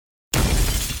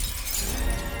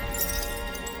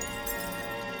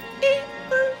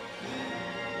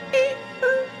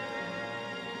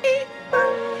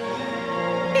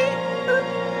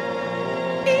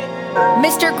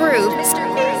Groove.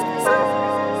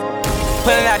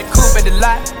 Pulling out the coupe at the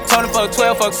lot. Told him fuck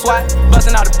 12, fuck SWAT.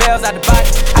 Busting all the bells out the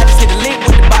box. I just hit a link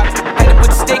with the box. Had to put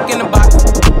the stick in the box.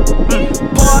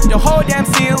 Pour up the whole damn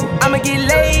seal. I'ma get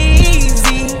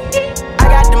lazy. I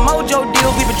got the mojo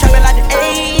deal. We been trapping like the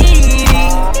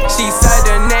 80s. She said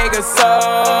the nigga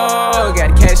so.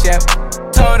 Got the cash out.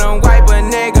 Told him wipe a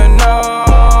nigga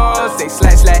no. Say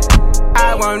slash.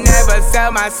 I won't never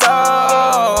sell my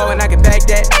soul. And I can back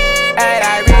that. And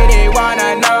I really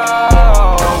wanna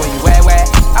know where you at, where?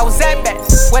 I was at back,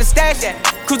 where the stash at?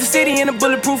 Cruise the city in a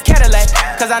bulletproof Cadillac.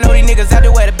 Cause I know these niggas out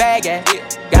there where the bag at.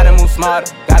 Gotta move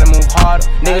smarter, gotta move harder.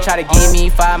 Nigga try to give me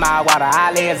 5 mile water.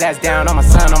 I lay his ass down on my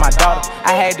son, on my daughter.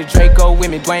 I had the Draco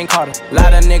with me, Dwayne Carter.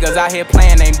 Lot of niggas out here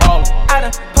playing, ain't ballin'. I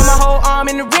done put my whole arm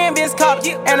in the rim, Vince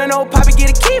Carter. And I know Poppy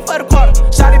get a key for the quarter.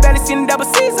 Shawty barely seen the double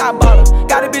C's, I bought her.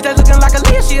 Got a bitch that's looking like a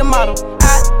Leah, she a model.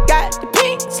 I got the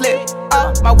pink slip,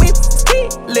 my whip's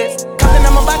keyless. Cause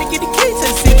I'm about to get the key to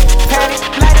the city. Patty,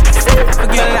 light up the city.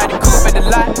 Forgetting out the coupe at the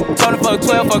lot. Told him fuck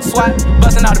 12, fuck SWAT.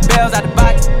 Busting all the bells out the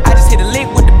box. I just hit a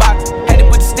link with the box. Had to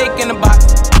put the stick in the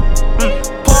box.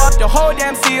 Pour up the whole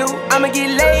damn seal. I'ma get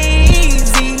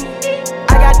lazy.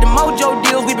 I got the mojo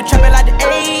deals. We been trapping like the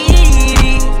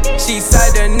 80s. She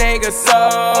said the nigga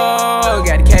so.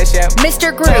 Got the cash out.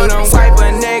 Mr. Groove. Told him wipe a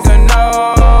nigga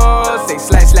no. Say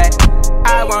slash.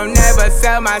 I won't never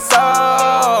sell my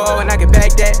soul. And I can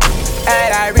back that.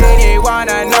 And I really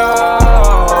wanna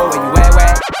know where you at,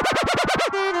 where?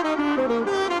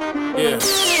 Yeah.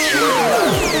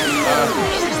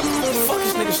 Fuck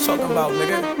these niggas talking about,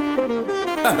 nigga.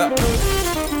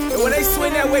 And when they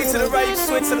swing that way to the right, you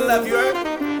swing to the left, you heard?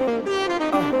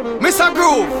 Mr.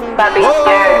 Groove.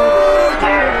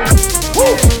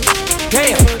 Woo.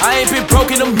 Damn, I ain't been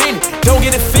broke in a minute. Don't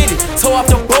get it fitted. Toe off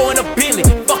the bow in a Bentley.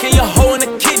 Fucking your hoe in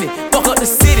a kidney. Fuck up the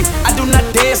city. I do not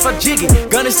dance or jiggy.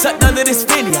 Gun is tucked under this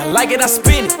Fendi. I like it, I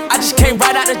spin it. I just came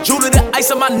right out the jewelry. The ice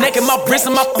on my neck and my wrist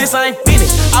and my fist. I ain't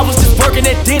finished. I was just working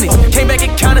at Denny's. Came back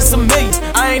and counted some millions.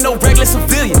 I ain't no regular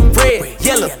civilian. Red,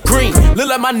 yellow, green. Look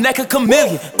like my neck a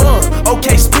chameleon.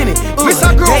 Okay, spin it.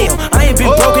 Damn, I ain't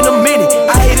been broke in a minute.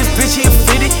 I hate this bitch, he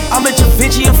offended. I'm at your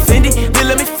Vinci offended. Then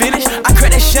let me finish. I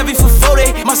cracked that Chevy for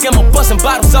 40. My scammer busting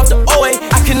bottles off the OA.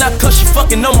 I cannot cuss, she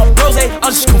fucking on my bros.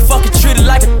 I'm just gon' fucking treat it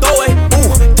like a throwaway.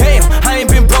 Ooh, damn, I ain't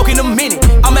been broke in a minute.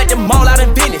 I'm at the mall out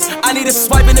in Venice. I need a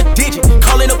swipe and a digit.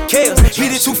 Calling up Kales.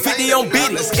 Needed 250 on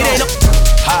business. It ain't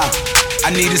I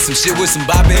needed some shit with some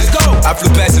bop in it. I flew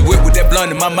past the whip with that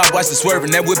blunt in my mouth, watched it swerving.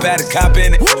 That whip had a cop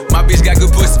in it. My bitch got good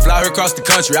pussy, fly her across the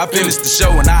country. I finished the show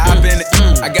and I hop in it.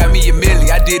 I got me a milli,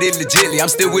 I did it legitly. I'm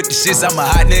still with the shits, I'm a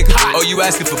hot nigga. Oh, you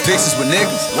asking for pictures with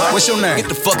niggas? What's your name? Get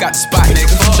the fuck out the spot,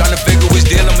 nigga. Tryna figure which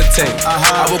deal I'ma take.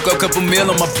 I woke up, couple meal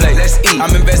on my plate. Let's eat.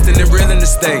 I'm investing in real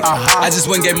estate. I just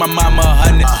went gave my mama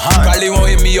 100. Probably won't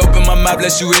hear me open my mouth,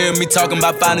 unless you hear me talking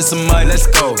about finding some money. Let's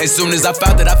go. As soon as I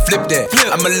found that, I flipped that.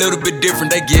 I'm a little bit different,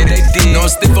 they get it. Know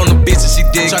I'm stiff on the bitch and she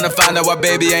dig. Tryna find out why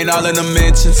baby ain't all in the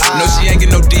mentions. No, she ain't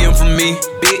get no DM from me.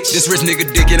 Bitch, this rich nigga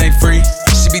dick, it ain't free.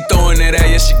 She be throwing that at,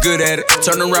 yeah, she good at it.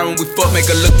 Turn around when we fuck, make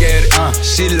her look at it.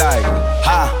 She like,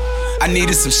 I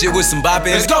needed some shit with some bop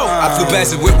in it. Let's go. I flew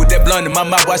past the whip with that blunt in my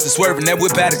mouth, watched it swerving. That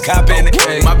whip had a cop in it.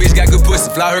 My bitch got good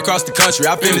pussy, fly her across the country.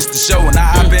 I finished the show and I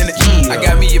hop in it. I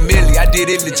got me a milli, I did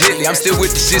it legitly. I'm still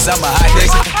with the shits, I'm a hot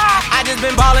nigga. I just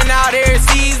been ballin' out every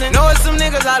season. Know it's some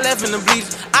niggas I left in the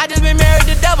bleachers. I just been married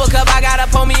to double cup. I gotta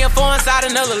pull me a 4 inside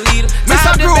another liter.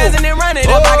 Time to peasant and run it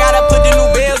up. I gotta put the new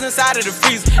bells inside of the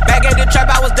freezer. Back at the trap,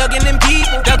 I was ducking them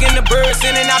people. Ducking the birds,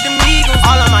 sending out them eagles.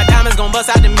 All of my diamonds gon' bust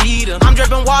out the meter. I'm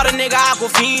dripping water, nigga,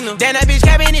 Aquafina. Damn, that bitch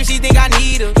capping if she think I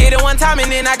need her. Hit her one time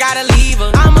and then I gotta leave her.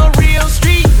 I'm a real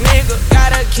street nigga.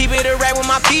 Gotta keep it a rap with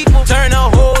my people. Turn a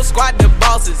whole squad to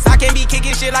bosses. I can't be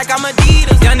kicking shit like I'm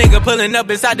Adidas. Young nigga pulling up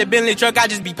inside the Bentley truck. I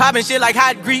just be popping shit like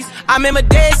hot grease. I remember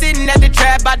dead sitting at the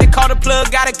trap, about to call the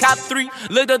plug, got a cop 3.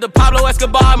 Looked up the Pablo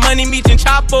Escobar, Money Meech and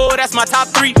Chapo, that's my top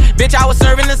 3. Bitch, I was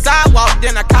serving the sidewalk,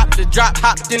 then I copped the drop,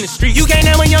 hopped in the street. You can't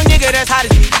name a young nigga that's hot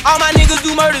as me. All my niggas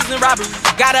do murders and robberies.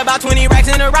 Got about 20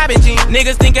 racks in a robbing jean.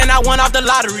 Niggas thinking I won off the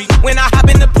lottery. When I hop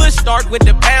in the push start with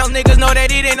the pounds, niggas know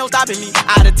that it ain't no stopping me.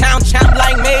 Out of town champ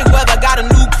like Mayweather, got a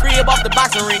new crib off the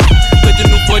boxing ring. Put the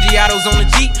new 4 Giottos on the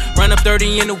Jeep, run up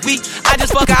 30 in a week. I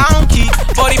just fuck her, I don't keep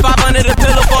 45 under the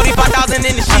pillow, 45,000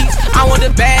 in the sheets. I want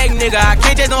the bag, nigga. I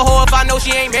can't chase no hoe if I know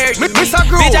she ain't married to me.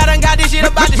 Bitch, I done got this shit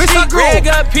about the street. Red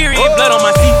gut, period, blood on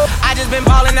my seat. I just been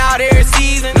ballin' out every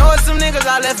season. Know it's some niggas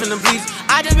I left in the bleachers.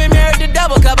 I just been married to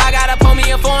double cup. I gotta pull me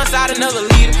a 4 inside another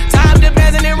liter. Time to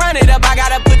peasant and run it up. I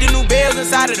gotta put the new bells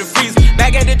inside of the freezer.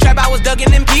 Back at the trap, I was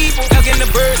ducking them people. Ducking the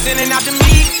birds, sending out the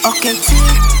meat. Okay,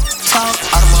 tick, talk,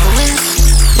 out of my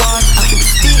wrist. Bars, I keep it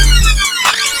stick.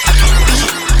 I keep it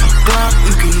beat. Glock,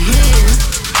 you can hear.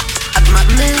 I do my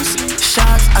miss.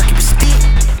 Shots, I keep it stick.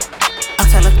 I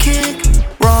tell a kick.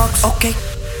 Rocks, okay.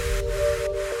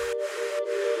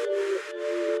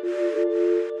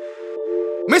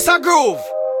 Mr. Groove.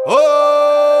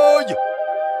 Oh, yeah.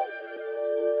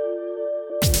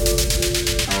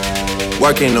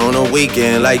 Working on a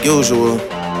weekend like usual.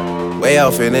 Way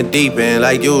off in the deep end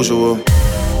like usual.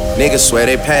 Niggas swear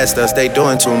they passed us, they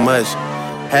doing too much.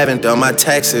 Haven't done my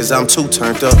taxes, I'm too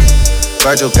turned up.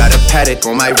 Virgil got a paddock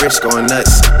on my wrist going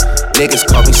nuts. Niggas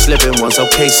caught me slipping once,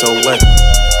 okay, so what?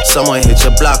 Someone hit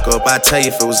your block up, I tell you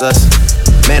if it was us.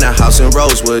 Man, a house in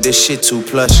Rosewood, this shit too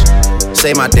plush.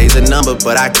 Say my day's a number,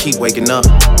 but I keep waking up.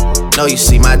 Know you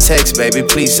see my text, baby,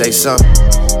 please say something.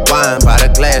 Wine by the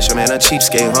glass, your man a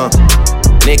cheapskate, huh?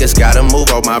 Niggas gotta move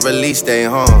on my release day,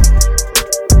 huh?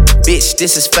 Bitch,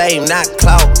 this is fame, not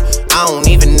clout. I don't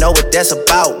even know what that's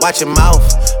about. Watch your mouth.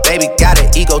 Baby got an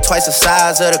ego twice the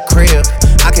size of the crib.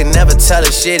 I can never tell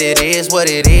a shit, it is what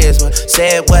it is. But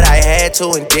said what I had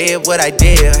to and did what I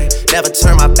did. Never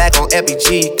turn my back on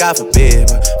FBG, God forbid.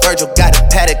 Virgil got a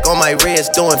paddock on my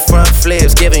wrist, doing front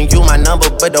flips. Giving you my number,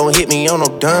 but don't hit me on no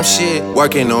dumb shit.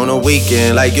 Working on a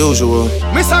weekend like usual.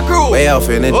 Mr. Groove. Way off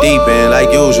in the deep end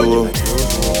like usual.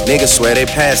 Niggas swear they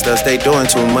passed us, they doing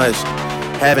too much.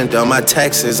 Haven't done my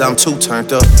taxes, I'm too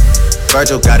turned up.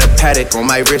 Virgil got a paddock on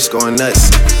my wrist going nuts.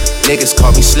 Niggas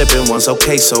caught me slipping once,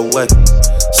 okay, so what?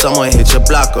 Someone hit your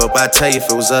block up, I tell you if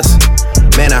it was us.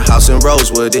 Man, a house in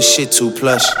Rosewood, this shit too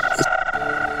plush.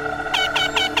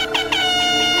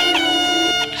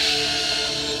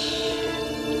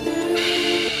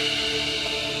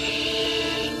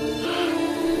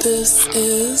 This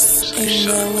is a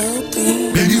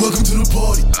melody. Baby, welcome to the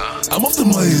party. I'm off the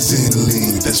Myers and the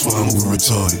lean, that's why I'm over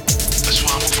retarded.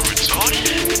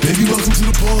 Baby, welcome to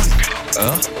the party.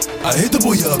 I hit the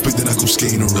boy up and then I go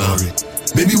skating a Rari.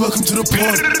 Baby, welcome to the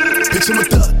party. Bitch, I'm a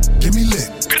thot, get me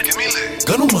lit.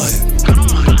 Gun on my head.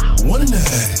 1.5.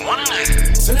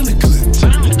 10 in the clip.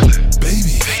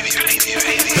 Baby,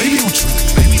 don't trip.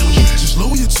 Just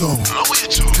lower your tone.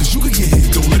 Cause you can get hit,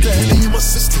 don't let that hit in my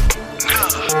system.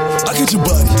 I get your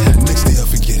body, next day I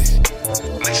forget it.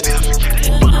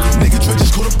 Nigga Dre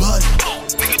just caught a body.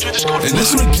 And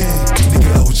that's on the game, nigga,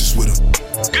 I was just with him.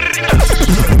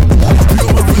 You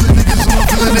know my real niggas, on my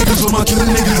killing niggas, on my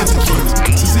killing niggas at the kids.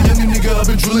 Since a young nigga, I've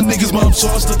been drilling niggas, mom, so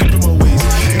I stuck up in my ways.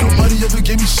 Ain't nobody ever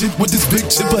gave me shit with this big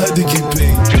chip, I had to get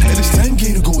paid. And it's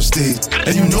 10K to go on stage,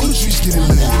 and you know the streets getting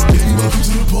lit. Baby, welcome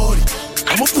to the party.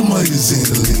 I'm off the Myers and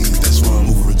the lean, that's why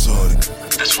I'm over retarded.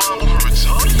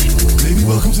 Baby,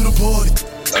 welcome to the party.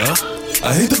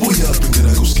 I hit the boy up and then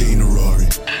I go skating a Rari.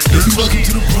 Baby, welcome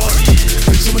to the party.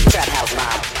 Bitch, I'm a trap house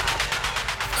mob.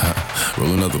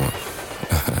 Roll another one.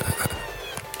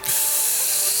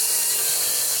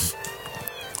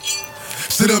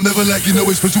 Sit up, never like you know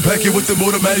it's special packet with the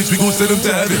automatics. We gon' send them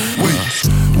to heaven. Wait.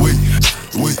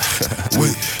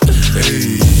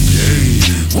 Hey.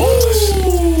 Woo.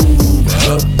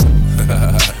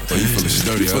 Oh, you feeling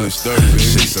sturdy, baby.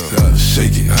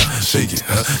 Shake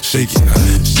it.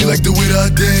 She like the way that I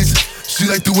dance. She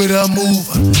like the way that I move.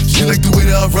 She like the way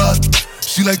that I rock.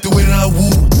 She like the way that I woo.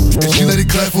 And she let it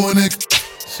clap for a nigga.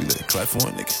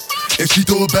 And she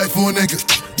throw it back for a nigga.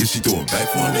 Yeah, she throw it back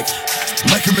for a nigga.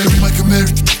 Micah Mary.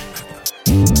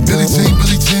 Billie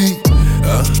Jean.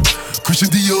 Christian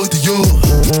Dior.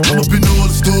 I'm up in all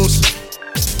the stores.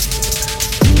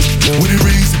 When it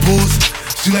rains, it pours.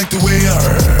 She like the way I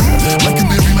Micah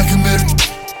Mary.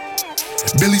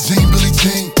 Billie Jean.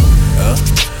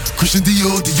 Christian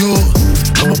Dior.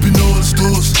 I'm up in all the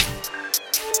stores.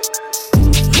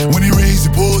 When it rains,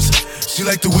 it pours. She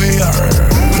like the way I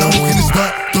when I walk in the spot,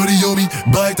 30 on me.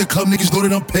 Buy at the club, niggas know that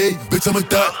I'm paid. Bitch, I'm a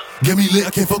thot. Get me lit, I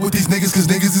can't fuck with these niggas cause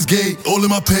niggas is gay. All in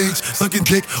my page, sucking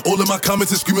dick. All in my comments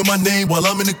and screaming my name while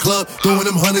I'm in the club, throwing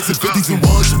them hundreds and fifties and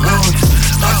ones.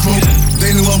 I smoke,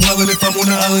 they know I'm wildin'. If I'm on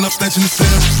the island, I'm snatching the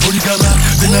cell. Brody got locked,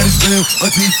 the night is real.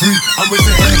 Until he free, I'm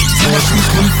raising hands. So my shoes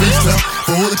calling FaceTime.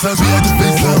 For all the times we had to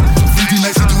FaceTime. 50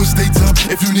 nights to do a state time.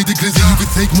 If you need the glizzy, you can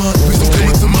take mine. Please don't come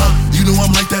up to mine. You know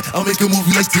I'm like that, I'll make a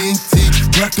movie like TNT.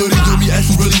 Black 30 on me, ask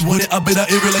who really want it. I bet I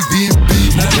air it like DMB.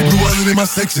 Now the blue island in my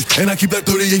section, and I keep that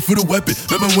 38 for the weapon.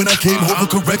 Remember when I came home for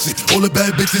correction? All the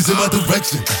bad bitches in my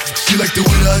direction. She like the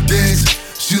way that I dance.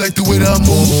 She like the way that I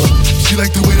move. She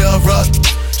like the way that I rock.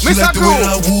 She like the way that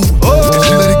I woo. And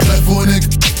she let it clap for a nigga.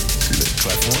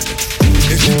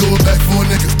 And she throw it back for a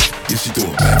nigga. Yeah, she throw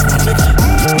it back for a nigga.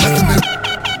 Like a nigga.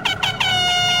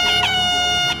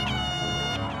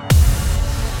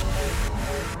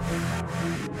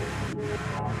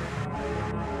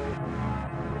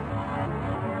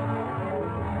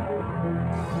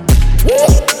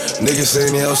 Niggas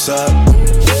saying they outside.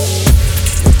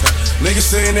 Niggas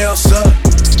saying they outside.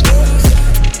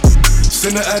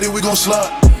 Send the addy, we gon'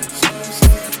 slide.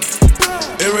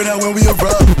 Air it out when we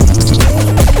arrive.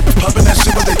 Poppin' that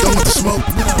shit, but they done with the smoke.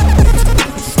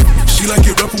 She like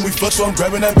it rough when we fuck, so I'm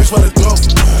grabbing that bitch by the throat.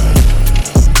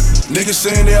 Niggas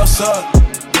saying they outside.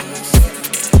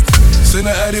 Send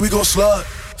the addy, we gon' slide.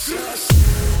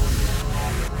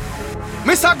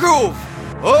 Mr. Groove.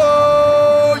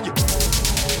 Oh, yeah.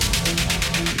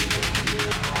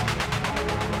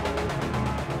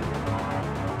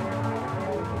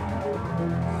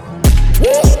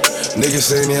 Niggas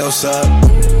saying they outside.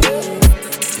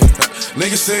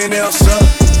 Niggas saying they outside.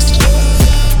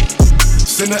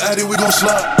 Send the addy, we gon'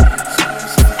 slide.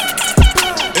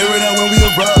 Air it out when we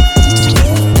arrive.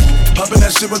 Poppin'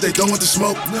 that shit, but they done with the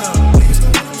smoke.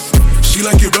 She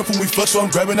like it rough when we fuck, so I'm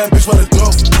grabbing that bitch by the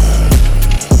throat.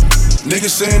 Niggas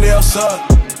saying they outside.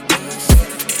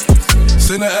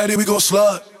 Send the addy, we gon'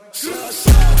 slide.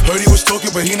 Heard he was talking,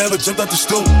 but he never jumped out the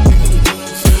stool.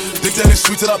 Think that it's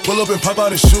sweet till I pull up and pop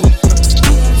out his shoe.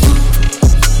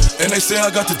 And they say I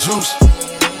got the juice.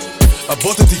 I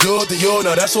bought the Dior,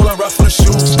 now that's all I rock for the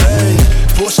shoes. Hey,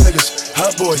 Porsche niggas,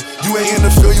 hot boy. You ain't in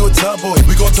the field, you a top boy.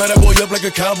 We gon' tie that boy up like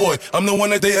a cowboy. I'm the one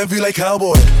that they envy like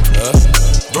cowboy.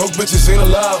 Broke bitches ain't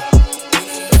allowed.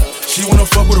 She wanna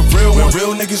fuck with a real one.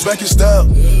 Real niggas back in style.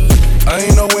 I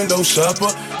ain't no window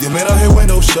shopper. Yeah, man, out here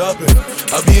window shopping.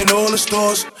 I be in all the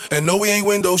stores, and no, we ain't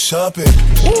window shopping.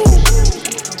 Woo.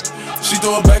 She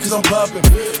throw it back cause I'm popping.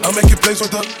 I make it plays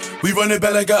with her. We run it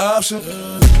back like an option.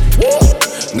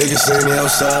 Niggas saying they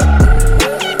outside.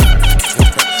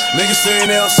 Niggas saying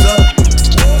they outside.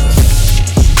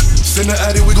 Send the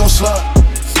addy, we gon' slide.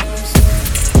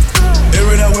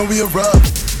 Air it out when we arrive.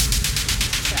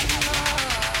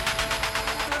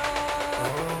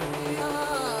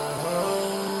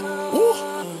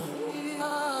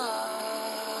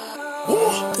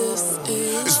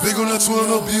 It's big on that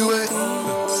 12 up UA.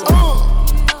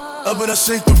 I bet I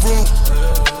shake the room.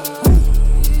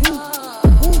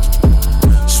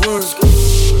 Swerve.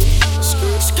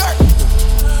 Skirt.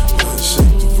 Go ahead,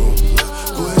 shake the room.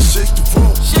 Go ahead, shake the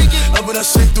room. I bet I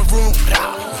shake the room.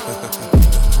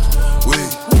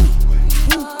 Wait.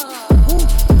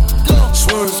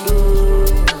 Swerve. Go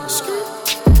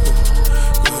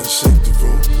ahead, shake the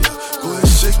room. Go ahead,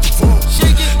 shake the room.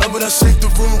 I bet I shake the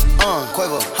room.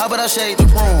 Quavo, how about I shake the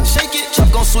room? Shake it,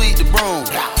 Chuck gon' sweep the broom.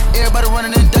 Everybody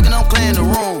running and ducking, I'm clearing the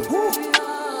room.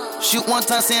 Shoot one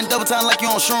time, saying double time like you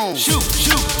on shrooms. Shoot.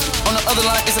 On the other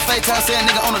line, it's a fake time, saying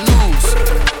nigga on the news.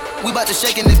 We bout to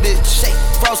shake in this bitch. Shake.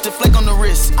 Frosted flake on the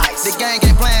wrist. Ice. The gang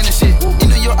ain't playing this shit. In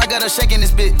New York, I got her shaking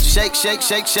this bitch. Shake. Shake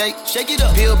it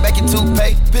up. Peel back your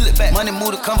toothpaste. Peel it back. Money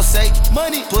move to conversate.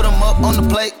 Money. Put them up on the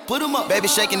plate. Put them up. Baby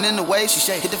shaking in the way. She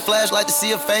shake. Hit the flashlight to see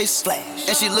her face. Flash.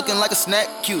 And she looking like a snack.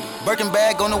 Cute. Birkin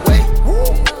bag on the way.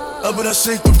 I bet I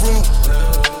shake the room.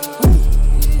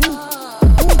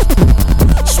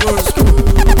 Swerve.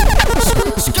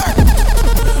 Skirt.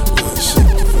 Go ahead,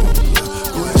 shake the room.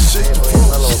 Go ahead, shake the room.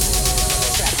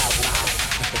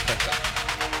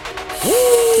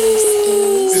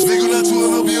 It's big on that 2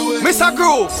 MLBOA. Mr.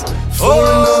 Groove.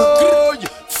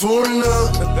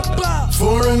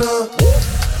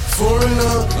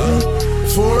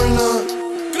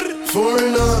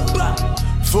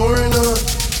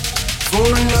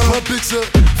 Foreigner, my bitch a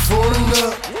foreigner,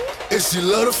 and she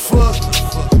love to fuck.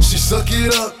 She suck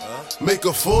it up, make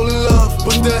her fall in love.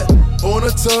 Put that on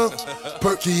her tongue,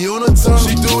 perky on her tongue.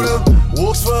 She do them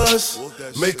walks for us,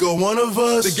 make her one of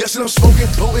us. They guessing I'm smoking,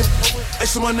 potent.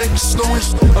 Ice on my neck is snowing.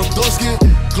 I'm dark skin,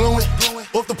 glowing.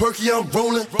 Off the perky, I'm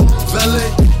rolling. Valet,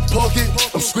 park it,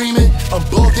 I'm screaming, I'm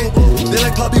barking. They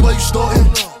like Poppy while you starting.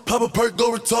 Pop a perk,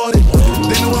 go retarded.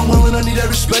 They know I'm wildin', I need that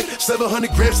respect.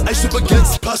 700 grams, ice up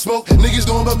against pot smoke. Niggas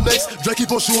going up next. Drake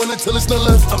keep on shooting until it's not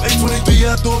left. I'm 823,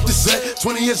 yeah, I throw up the set.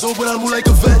 20 years old, but I move like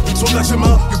a vet. Talk out your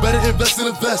mouth, you better invest in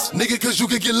a vest. Nigga, cause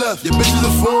you could get left. Your bitch is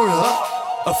a foreign, huh?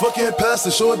 I fucking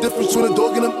pastor, show a difference between a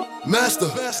dog and a master.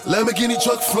 Lamborghini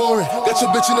truck flooring. Got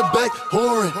your bitch in the back,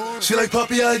 whoring. She like,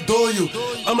 Poppy, I adore you.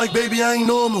 I'm like, baby, I ain't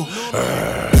normal.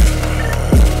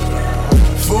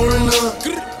 Foreigner.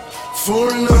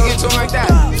 Foreigner, get like that.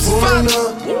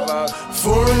 Foreigner,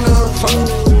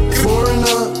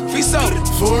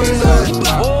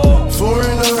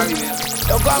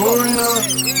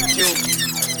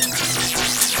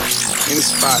 In the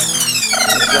spot.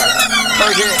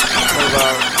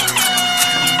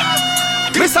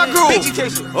 Mr. Groove.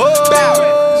 Bow.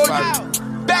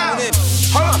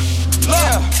 Hold on.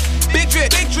 Yeah. Big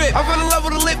drip. I fell in love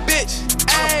with a lit bitch.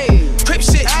 Ayy. Crip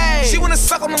shit. Ayy. She wanna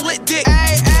suck on the lit dick.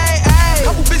 Ayy.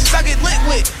 Couple bitches I get lit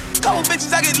with. couple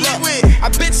bitches I get lit with. I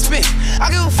bitch spit.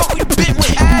 I give a fuck who you bit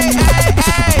with. Ayy, ayy,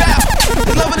 ayy.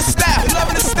 They loving the style. They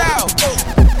loving the style.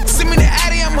 Send me the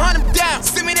Addy, I'm hunting down.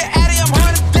 Send me the Addy, I'm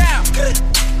hunting down.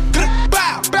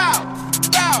 Bow, bow,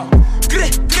 bow.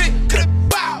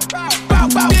 Bow, bow,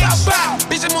 bow, bow, bow.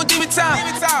 Bitch, I'm on demon time.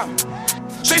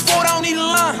 Straightforward, I don't need a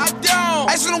line. I don't.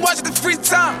 I just wanna watch it the free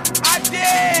time. I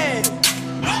did.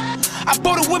 I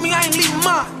bought it with me, I ain't leaving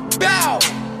mine. Bow,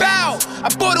 bow. I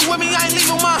bought it with me, I ain't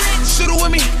leaving mine. Shoot it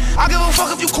with me. I give a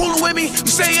fuck if you coolin' with me.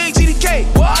 You say you ain't GDK.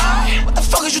 What the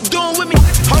fuck is you doing with me?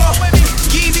 Hold on with me.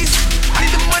 Yeezys. I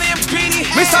need the money and greedy.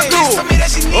 Miss I grew. Tell me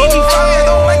that she need me. I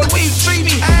don't like the way you treat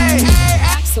me. Hey, hey,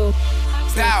 Axel.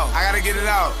 Bow. I gotta get it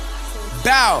out.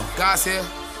 Bow. God's here.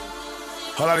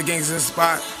 Whole lot of gangs in the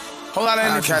spot. Whole lot of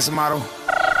in the Casamado.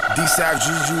 D-Sav,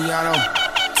 Giuliano.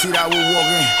 T-Dot, we're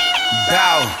walking.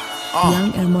 Bow.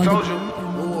 Young and told you.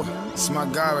 Ooh, it's my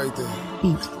guy right there.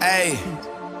 Hey.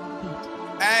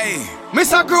 Hey.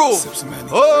 Miss I grew.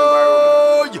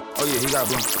 Oh, yeah. Oh, yeah, he got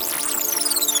blunt.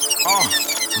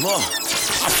 Look.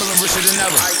 I'm feeling richer than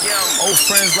ever. Old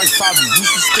friends like Fabi,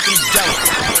 used to sticking together.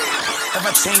 If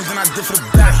I change, then I did for the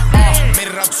better. Made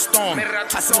it out the storm.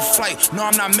 Passing the flight. No,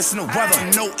 I'm not missing the weather.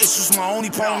 No issues, my only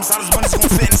problems. How this money's gonna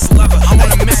fit in this leather? I'm on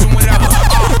a mission, whatever.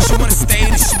 She wanna stay,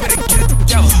 then she better get it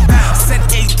together. Said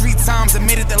A 3 times and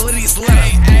made it the littiest letter.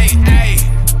 Hey.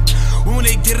 When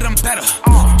they did it, I'm better.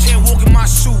 Can't walk in my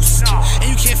shoes, and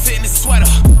you can't fit in this sweater.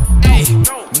 Hey,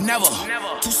 never.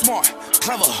 Too smart,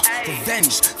 clever.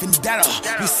 Revenge, vendetta.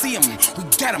 We see him, we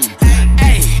get him.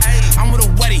 Hey, I'm with a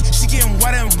wetty. She getting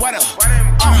wetter and wetter.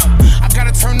 I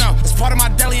gotta turn up. It's part of my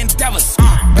daily endeavors.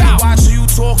 Better watch who you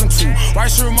talking to.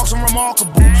 Write your remarks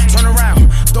unremarkable. Turn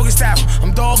around, doggy style.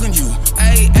 I'm dogging you.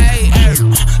 Hey.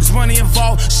 There's money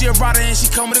involved. She a rider and she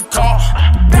come with a car.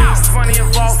 There's money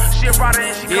involved. She a rider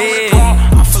and she come with a car.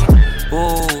 I'm feeling.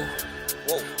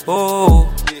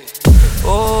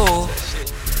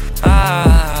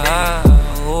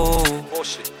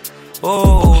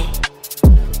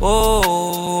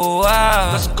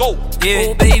 Let's go.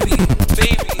 Yeah, baby.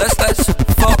 Let's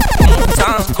fuck one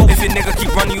time. If your nigga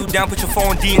keep running you down, put your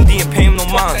phone D&D and pay him no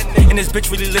mind. And this bitch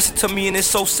really listen to me and it's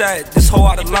so sad. This hoe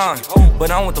out of line.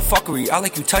 But I don't want the fuckery. I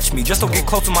like you touch me. Just don't get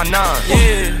close to my 9.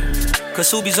 Yeah. Cause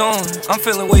Subi's on, I'm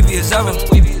feeling wavy as ever.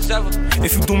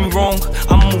 If you do me wrong,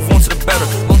 I'ma move on to the better.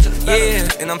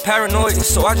 Yeah, and I'm paranoid,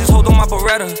 so I just hold on my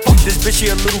Beretta. This bitch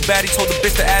here a little baddie, told the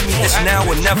bitch to add me, this now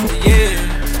or never.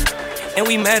 Yeah, and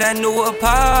we met at New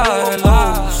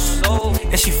Apollo's,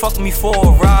 and she fucked me for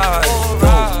a ride.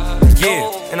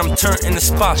 Yeah, and I'm turned in the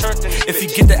spot. If you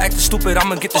get to acting stupid,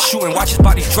 I'ma get to shooting, watch his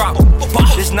body drop.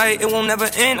 This night, it won't never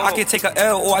end. I can take a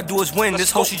L, all I do is win.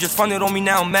 This hoe, she just fronted on me,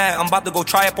 now I'm mad. I'm about to go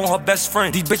try up on her best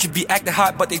friend. These bitches be acting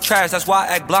hot, but they trash. That's why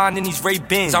I act blind in these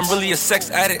Ray-Bans. I'm really a sex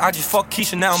addict, I just fuck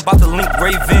Keisha, now I'm about to link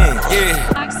Ray-Van. Yeah.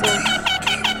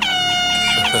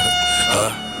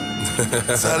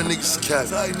 Tired of niggas cat.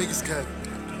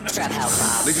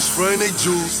 Niggas spraying they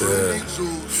jewels.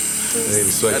 They ain't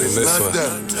expecting this one.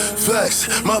 Facts,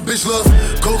 my bitch love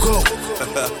Coco.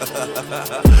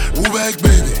 Woo back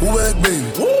baby.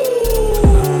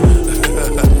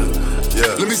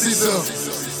 Yeah. Let me see some.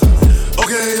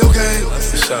 Okay.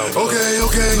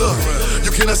 Look,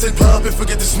 you cannot say pop and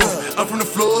forget the smoke. I'm from the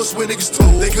floors where niggas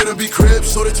told. They couldn't be cribs,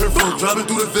 so they turn folk. Driving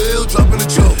through the veil, dropping the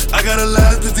joke. I gotta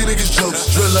laugh cause these niggas jokes.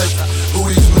 Drill like, who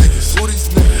these niggas?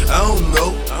 I don't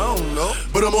know.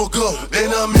 But I'm on go,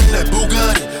 and I'm in that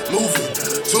Bugatti. Moving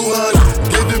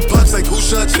 200, giving punch like who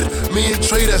shot you? Me and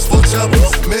Trey, that's 4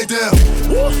 choppers. Man down.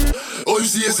 All you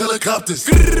see is helicopters.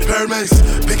 Paramedics,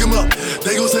 pick him up.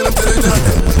 They gon' send him to the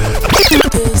doctor.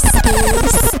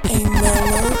 This is a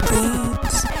Mellow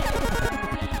Beats.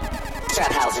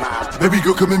 Trap House Mob. Baby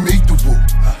girl, come and meet the woo.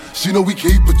 She know we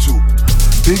keep it too.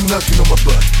 Big knocking on my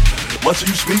butt. Watch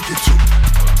you speaking to.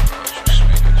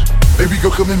 Baby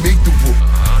girl, come and meet the woo.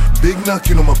 Big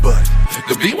knocking on my butt.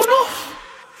 The beat went off.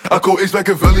 I call H back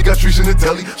in Valley, got trees in the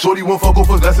telly. Shorty won't fuck off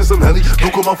her glass and some heli.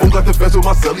 Don't call my phone, got the fence on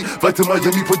my celly. Flight to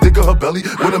Miami, put dick on her belly.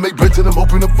 When I make bread to them,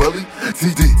 open up belly.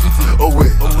 TD, oh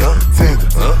wait,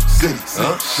 Tandem, City,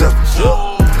 Chevy.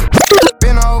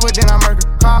 Been over, then I murder.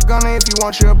 Call gunner if you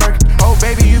want you a Birkin. Oh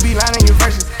baby, you be lying in your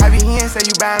verses. I be here and say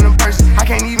you buying them purses. I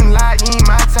can't even lie, you ain't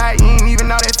my type. You ain't even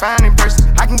know that fine in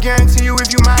person. I can guarantee you if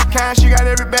you my kind, she got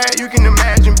every bag you can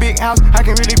imagine. Big house, I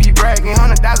can really be bragging.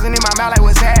 100,000 in my mouth like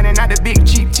what's happening. Not the big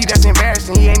cheap tea, that's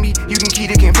embarrassing. He ain't me, you can keep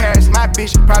the comparison. My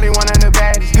bitch, probably one of the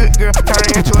baddest. Good girl, turn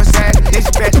her into a savage. This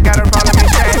bitch got a problem in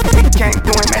traffic. We can't do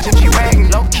it, matching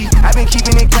G-Wagon. Low key, I been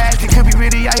keeping it classy. Could be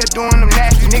really out here doing them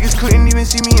nasty. Niggas couldn't even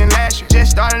see me in last year.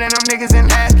 Just started and them niggas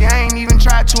in last year. I ain't even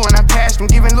tried to and I passed them.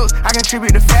 Giving looks I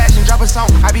contribute to fashion, drop a song,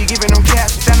 I be giving them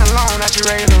cash. Stand alone, not your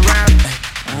regular round.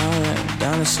 I don't let me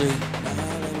down to sleep.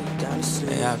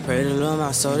 Yeah, I pray the Lord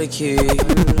my soul to keep. My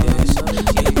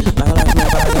life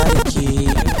never got the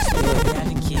keys.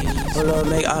 Oh Lord,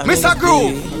 make all Mr.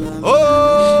 Groove.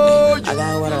 Oh, I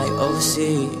got water like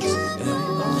overseas.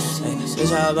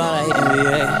 It's all about like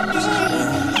NBA.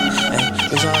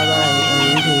 It's all about like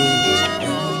MVP.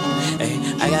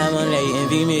 I got money, they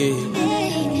envy me.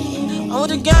 I'm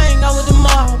with the gang, I'm with the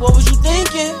mob. What was you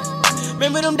thinking?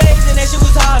 Remember them days and that shit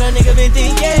was hard, a nigga been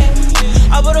thinking.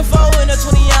 I put a 4 in a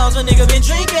 20 ounce, a nigga been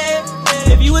drinking.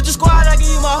 If you with the squad, I give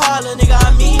you my heart, a nigga, I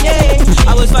mean it.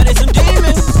 I was fighting some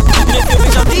demons, even if you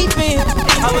bitch, I'm deep in.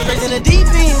 I was raised in the deep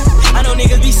end, I know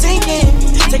niggas be sinking.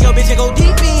 Take your bitch and go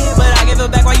deep in, but I give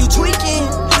it back while you tweaking.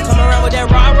 Come around with that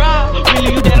rah-rah,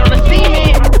 really you dead on the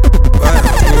cement.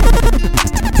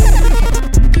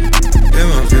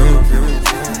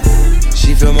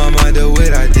 She fill my mind up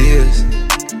with ideas.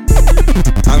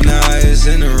 I'm the highest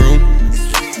in the room.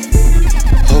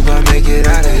 Hope I make it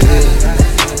out of here.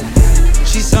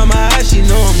 She saw my eyes, she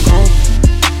know I'm gone.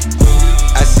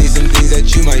 I see some things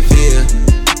that you might fear.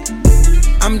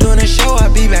 I'm doing a show,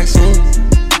 I'll be back soon.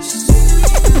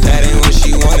 That ain't what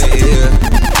she wanna hear.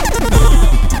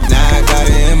 Now I got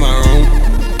it in my room.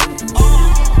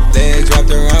 Legs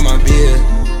wrapped around my beard.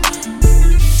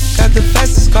 Got the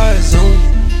fastest car at Zoom.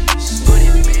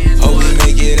 Hope we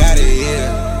make it out of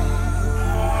here.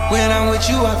 When I'm with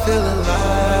you, I feel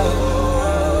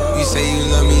alive. You say you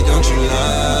love me, don't you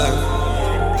lie?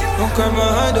 Don't cry my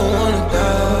heart, don't wanna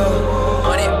die.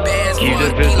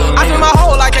 I spent my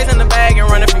whole life chasing the bag and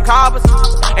running from coppers.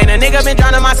 And a nigga been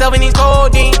drowning myself in these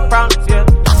codeine problems, yeah.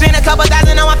 Spend a couple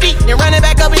thousand on my feet, then running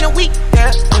back up in a week,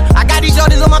 yeah. I got these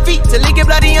Jordans on my feet till it get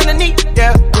bloody underneath,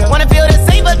 yeah. Wanna feel the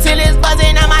saber till it's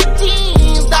buzzing on my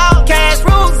jeans, dog. Cash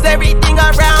rules everything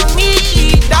around me,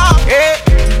 dog, yeah.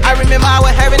 I remember I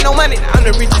was having no money, now I'm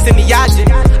the richest in the yacht.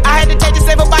 I had to take the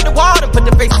safe up out the wall to put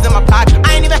the faces in my pocket.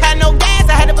 I ain't even had no gas,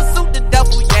 I had to pursue the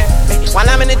duffel, yeah. While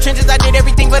I'm in the trenches, I did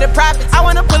everything for the profits. I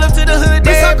wanna pull up to the hood,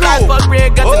 there, guys, fuck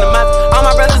red guts in the mouth. All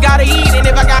my brothers gotta eat, and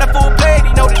if I got a full plate,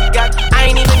 he know that he got it. I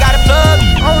ain't even got a plug.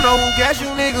 I don't know who gas you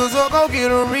niggas up, go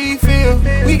get a refill.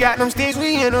 We got them sticks,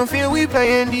 we in the field, we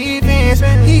playin' defense.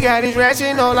 He got his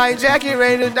ratchet, no like jacket,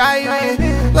 ready to dive in.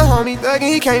 Lil' homie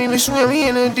thuggin', he can't even swim, he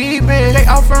in the deep end. They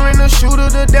offering the shooter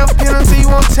the death penalty,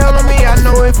 won't tell me. I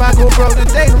know if I go broke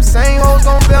today, them same hoes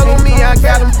gon' bail on me. I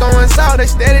got them throwing salt, they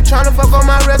steady tryna fuck on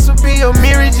my recipe. A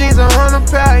Miri jeans, 100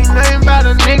 pound, ain't nothing about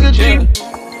a nigga G.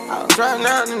 I was riding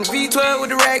around in the V12 with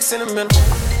the racks in the middle.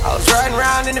 I was riding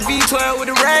around in the V12 with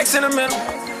the racks in the middle.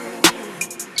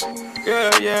 Yeah.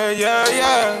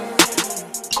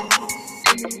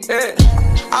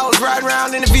 I was riding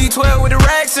around in the V12 with the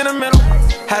racks in the middle.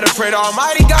 Had to pray to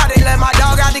Almighty God, they let my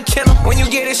dog out the kennel. When you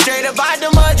get it straight up out the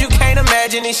mud, you can't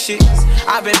imagine this shit.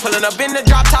 I've been pulling up in the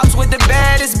drop tops with the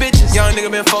baddest bitches. Young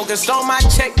nigga been focused on my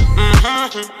check.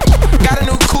 Got a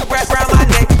new coupe wrapped around my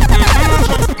neck.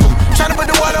 Tryna put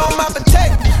the water on my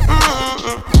protect.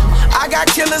 I got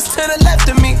killers to the left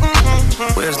of me.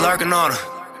 We was lurking on her,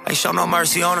 ain't show no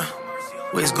mercy on her.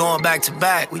 We was going back to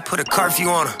back, we put a curfew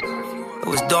on her. It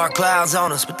was dark clouds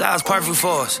on us, but that was perfect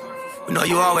for us. We know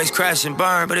you always crash and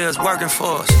burn, but it was working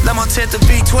for us. Let my tent to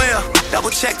V12,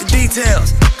 double check the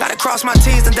details. Gotta cross my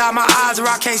T's and dot my I's or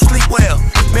I can't sleep well.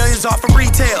 Millions off of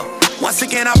retail, once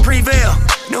again I prevail.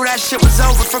 Knew that shit was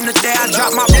over from the day I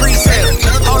dropped my pre-sale.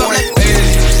 Hold on,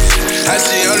 I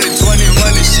see only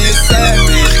 21 and she a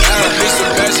savage. My bitch so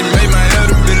bad she made my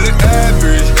elder bitch look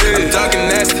average. I'm talking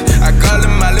nasty, I call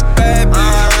him my little bad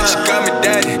bitch. She call me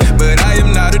daddy, but I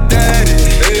am not a daddy.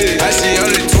 I see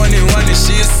only 21 and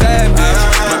she a savage.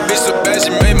 My bitch so bad she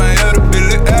made my elder bitch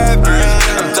look average.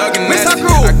 I'm talking nasty,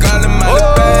 I call him my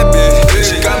little bad bitch.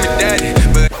 She call me daddy,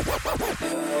 but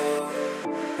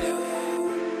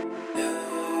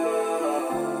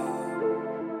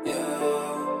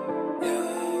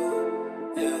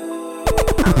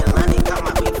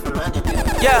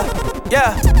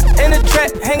Yeah, in the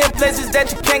trap, hanging places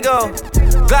that you can't go.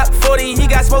 Glock 40, he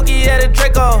got smoky at a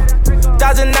Draco.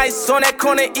 Thousand nights on that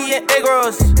corner eating egg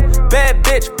rolls. Bad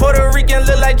bitch, Puerto Rican,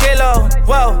 look like J-Lo.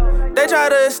 Whoa, they try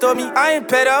to extort me, I ain't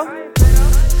pedo.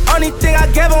 Only thing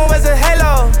I gave him was a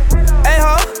halo.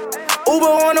 A-ho, Uber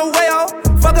on the way ho.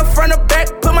 Fuck her front or back,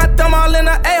 put my thumb all in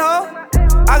the A-ho.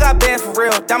 I got bands for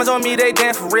real, diamonds on me, they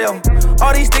dance for real.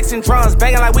 All these sticks and drums,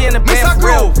 banging like we in the band for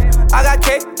real. I got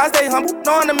cake, I stay humble,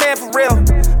 no I'm the man for real.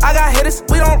 I got hitters,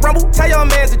 we don't rumble, tell your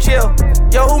mans to chill.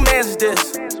 Yo, who mans is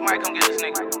this? Somebody come get this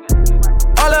nigga.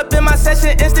 All up in my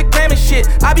session, Instagram and shit.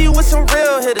 I be with some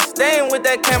real hitters, they ain't with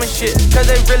that camera shit. Cause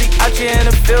they really out here in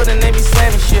the field and they be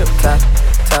slamming shit. Top,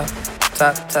 top,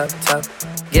 top, top, top.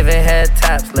 Giving head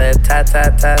taps, lip tap,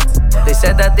 tap, taps. They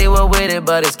said that they were with it,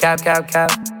 but it's cap, cap,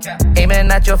 cap. Aiming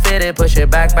at your fitted, push it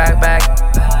back, back, back.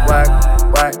 Whack,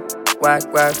 whack,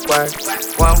 whack, whack, whack.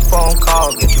 One phone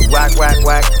call, get you whack, whack,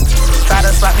 whack. Try to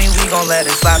slap me, we gon' let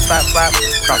it slap, slap, slap.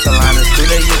 Cross the line and screw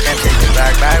it, you can't take it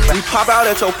back, back, back. We pop out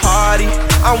at your party,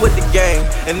 I'm with the gang,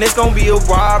 and it's gon' be a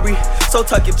robbery. So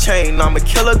tuck your chain, I'm a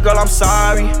killer, girl, I'm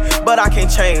sorry, but I can't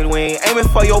change. We ain't aiming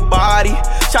for your body,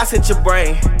 shots hit your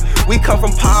brain. We come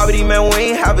from poverty, man,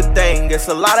 we ain't have a thing. It's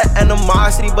a lot of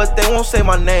animosity, but they won't say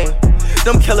my name.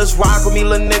 Them killers rock with me,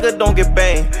 little nigga, don't get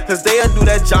banged. Cause they'll do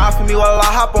that job for me while I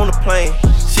hop on the plane.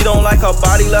 She don't like her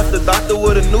body, left the doctor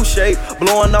with a new shape.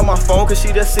 Blowing up my phone cause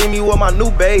she just see me with my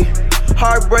new babe.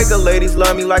 Heartbreaker ladies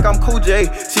love me like I'm Cool J.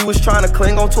 She was trying to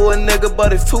cling on to a nigga,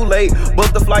 but it's too late.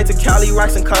 Booked the flight to Cali,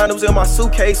 racks and condoms in my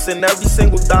suitcase. And every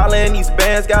single dollar in these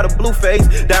bands got a blue face.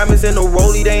 Diamonds in the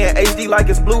rollie, they in HD like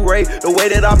it's Blu-ray. The way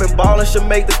that I've been ballin' should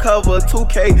make the cover of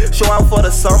 2K. Show out for the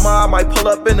summer, I might pull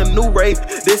up in a new rape.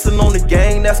 Dissin' on the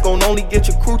gang, that's gon' only get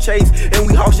your crew chase. And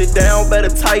we house it down, better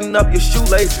tighten up your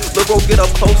shoelace. Look, go get up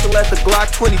close and let the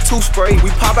Glock 22 spray. We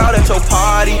pop out at your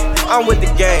party, I'm with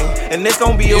the gang, and this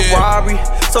gon' be a robbery.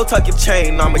 So tuck your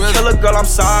chain, I'm a killer, girl, I'm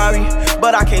sorry,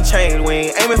 but I can't change. We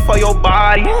ain't aiming for your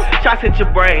body, shots hit your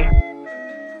brain.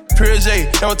 Pure J,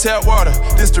 don't tap water.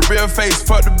 This the real face,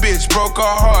 fuck the bitch, broke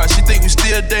our heart. She think we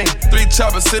still dang. 3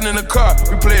 choppers sitting in the car,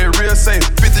 we play it real safe.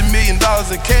 $50 million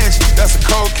in cash, that's a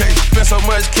cold case. Spent so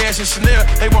much cash in Chanel,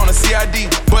 they want a CID.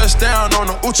 Bust down on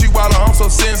the Uchiwala, I'm so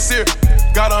sincere.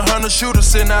 Got 100 shooters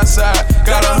sitting outside.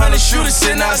 Got 100 shooters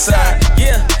sitting outside.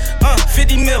 Yeah,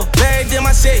 50 mil, bagged in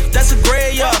my safe, that's a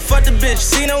graveyard. Fuck the bitch,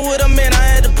 seen her with a man,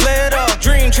 I had to play it off.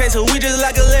 Dream chaser, we just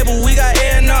like a label, we got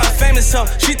A&R. Famous hoe,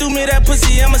 she threw me that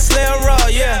pussy, I'm a slayer raw,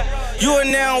 yeah. You are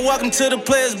now welcome to the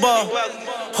players ball.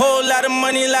 Whole lot of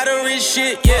money, lot of rich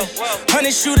shit, yeah. 100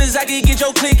 shooters, I can get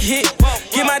your click hit.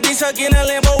 Get my dick suck in a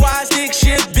Lambo, wide stick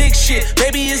shit, big shit.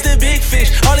 Baby, it's the big fish.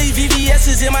 All these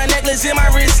VVS's in my necklace, in my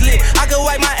wristlet. I could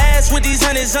wipe my ass with these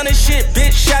hundreds on the shit,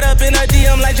 bitch. Shot up in a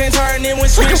DM like James Harden and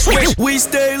went switch, switch. We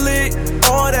stay lit,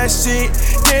 all that shit.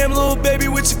 Damn, little baby,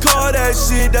 what you call that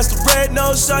shit? That's the red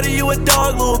nose, shawty, you a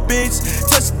dog, little bitch.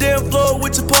 Touch the damn floor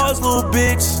with your paws, little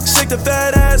bitch. Shake the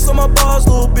fat ass on my balls,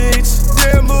 little bitch.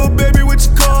 Damn, little baby, what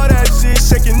you call that shit?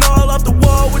 Shaking all off the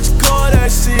wall, what you call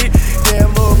that shit?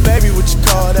 Damn, little baby, what you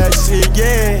call that shit?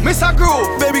 Yeah. Miss I grew.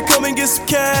 Baby, come and get some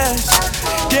cash.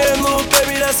 Damn, little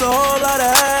baby, that's a whole lot of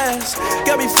ass.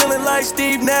 Got me feeling like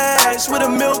Steve Nash with a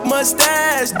milk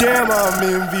mustache. Damn, I'm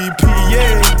MVP,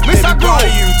 yeah. Miss I grew.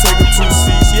 You take them 2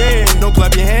 seats, yeah. Don't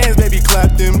clap your hands, baby,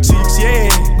 clap them cheeks,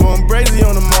 yeah. Going crazy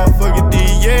on the motherfucker D,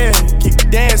 yeah. Keep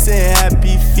dancing,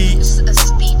 happy feet. This is a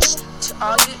speech to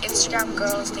all you Instagram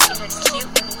girls thinking you're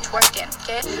cute and twerking,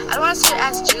 okay? I don't want to see your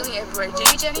ass Julie everywhere. Do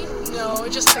you, Jenny? No,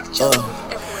 just like Julie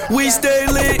everywhere. We stay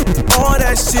lit, all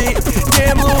that shit.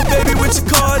 Damn, little baby, what you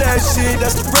call that shit?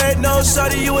 That's the red nose,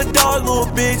 shawty, you a dog, little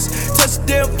bitch. Touch the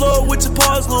damn floor with your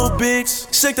paws, little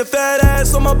bitch. Shake the fat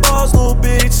ass on my balls, little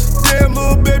bitch. Damn,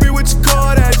 little baby, what you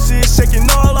call that shit? Shaking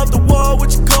all off the wall,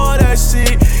 what you call that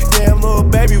shit? Damn, little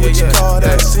baby, what you call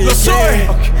that shit? Yeah.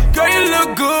 Okay. Girl, you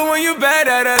look good when you back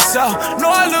that ass out. Know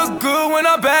I look good when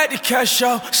I back the cash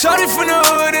out. Shawty from the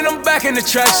hood and I'm back in the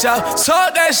trash out.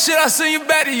 Talk that shit, I send you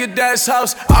back to your dad's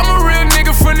house. I'm a real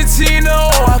nigga from the Tino.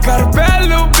 I got a bad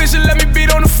little bitch and let me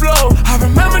beat on the floor. I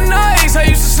remember nights I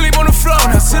used to sleep on the floor.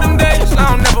 Now to them days,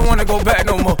 I don't never wanna go back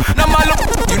no more. Now my look.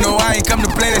 You know I ain't come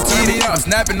to play that TV. I'm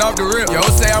snapping off the rip. Yo,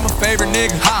 say I'm a favorite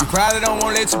nigga. You probably don't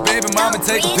wanna let your baby mama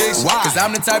take a picture. Cause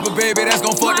I'm the type of baby that's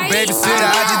gon' fuck the babysitter.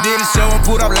 I just did a show and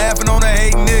put up laughing on the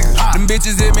hating nigga. Them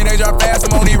bitches hit me, they drop fast.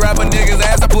 I'm on these rapper niggas'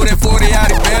 ass. I put that 40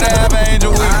 out, he better have an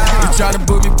angel with me. You tryna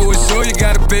book me for a show, you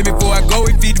gotta pay me before I go.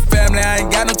 We feed the family, I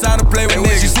ain't got no time to play with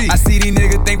niggas. I see these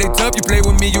niggas think they tough, you play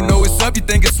with me, you know it's up. You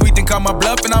think it's sweet, then call my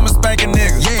bluff and I'm a spanking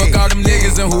nigga. Fuck all them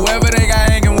niggas and whoever they got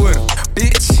hanging with them.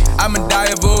 Bitch, I'ma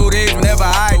die of old age whenever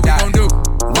I die. What we gon' do?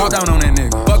 Walk down on that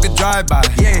nigga. Fuck a drive-by.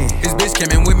 Yeah. His bitch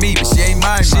came in with me, but she ain't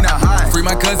mine. She not high. Free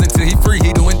my cousin till he free.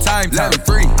 He doing time. Let him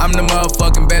free. I'm the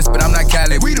motherfucking best, but I'm not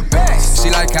Cali. We the best. She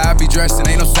like how I be dressed and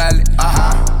ain't no salad.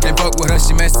 Can't fuck with her,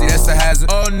 she messy. That's a hazard.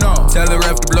 Oh no. Tell the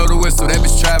ref to blow the whistle. That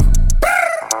bitch travel.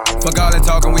 Fuck all that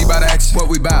talking, we bout action. What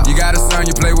we bout? You got a son,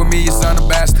 you play with me, your son a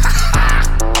bastard.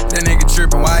 That nigga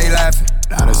trippin', why he laughing?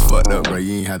 Nah, that's fucked up, bro.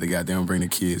 You ain't have to goddamn bring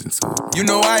the kids into it. You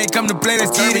know I ain't come to play,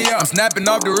 let's turn me up. I'm snapping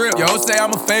off the rip. Yo, say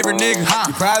I'm a favorite nigga.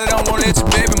 You probably don't wanna let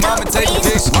your baby mama take a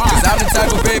picture. Cause I'm the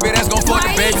type of baby that's gon' fuck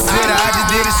the babysitter. I just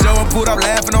did a show and put up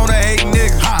laughing on the hating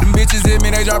nigga. Them bitches hit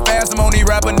me, they drop fast. I'm on these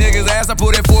rapper niggas' ass. I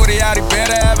put that 40 out, he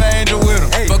better have an angel with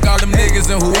him. Fuck all them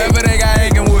niggas and whoever they got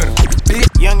hanging with them.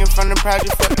 Youngin' from the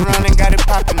project, fucked around and got it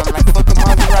poppin'. I'm like, fuck a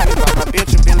Maserati, got my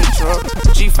bitch up in the truck.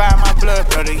 G5 my blood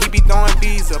brother, he be throwing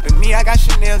bees up. And me, I got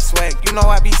Chanel swag, you know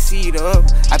I be seed up.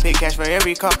 I pay cash for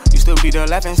every car, you still be the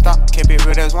laughing stock. Kept it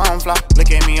real, that's why I'm flop.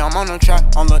 Look at me, I'm on the track.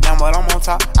 I'm look down, but I'm on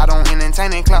top. I don't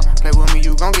entertain and clout. Play with me,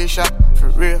 you gon' get shot, for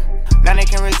real. Now they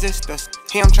can't resist us.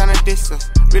 Here I'm tryna diss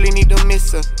us. Really need to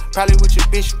miss us. Probably with your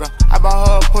bitch, bro. I bought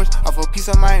her a Porsche off a piece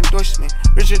of my endorsement.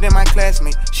 Richer than my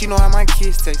classmate. She know how my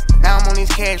kids taste. Now I'm on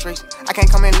this cash race. I can't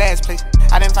come in last place.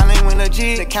 I done finally win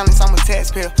legit. The countless, I'm a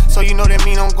taxpayer. So you know that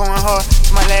mean I'm going hard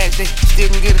to my last day. Still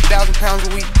can get 1,000 pounds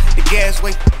a week. The gas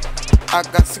weight. I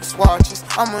got 6 watches.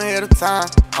 I'm ahead of time.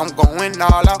 I'm going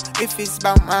all out if it's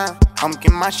about mine. I'm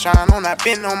getting my shine on. I've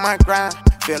been on my grind.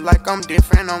 Feel like I'm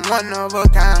different. I'm one of a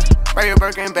kind. Wear your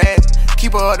Birkin bag,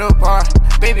 keep her at the bar.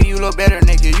 Baby, you look better,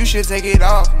 nigga, you should take it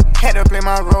off. Had to play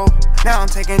my role, now I'm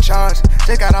taking charge.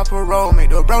 Just got off parole, make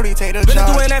the Brody take the charge.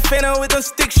 Been doing that phantom with them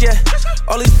sticks, yeah.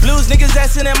 All these blues niggas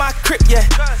assin' in my crib, yeah.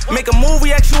 Make a move,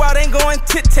 we ask you out, ain't going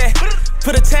tit-tat.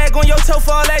 Put a tag on your toe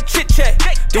for all that chit-chat.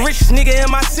 The richest nigga in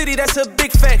my city, that's a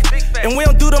big fact. And we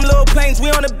don't do them little planes,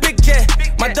 we on a big jet.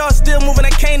 My dog still moving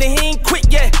that cane and he ain't quit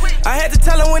yet. I had to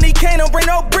tell him when he came, don't bring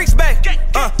no bricks back.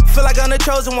 Feel like I'm the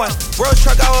chosen one. Road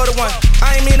truck, I ordered one.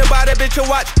 I ain't mean to buy that bitch a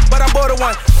watch, but I bought her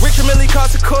one. Richard Millie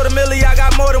cost $250,000, I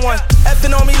got more than one.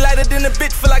 Effing on me lighter than a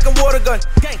bitch, feel like a water gun.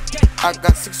 I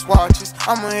got 6 watches,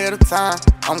 I'm ahead of time.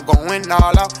 I'm going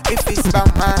all out if it's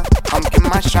about mine. I'm getting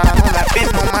my shine on, I've been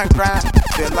on my grind.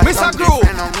 Feel like I'm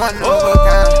different, I'm one of a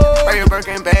kind. Wear your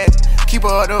Birkin bag, keep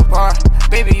her at the bar.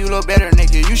 Baby, you look better,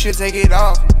 nigga, you should take it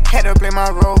off. Had to play my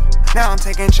role, now I'm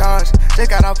taking charge. Just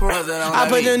got off parole. I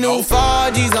put the new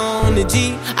 4Gs on the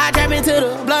G. I trap into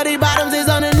the bloody bottoms is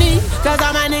underneath. Cause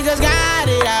all my niggas got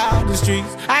it out the streets.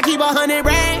 I keep 100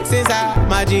 racks inside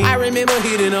my jeans. I remember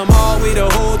hitting them all with the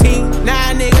whole team.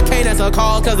 Now a nigga can't answer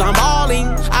calls cause I'm balling.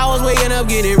 I was waking up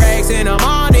getting racks in the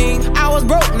morning. I was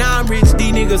broke, now I'm rich,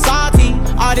 these niggas salty.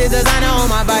 All this designer on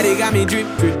my body got me drip,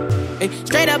 drip. Hey,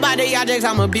 straight up out the objects,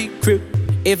 I'm a big crip.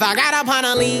 If I got up on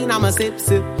a lean, I'ma sip,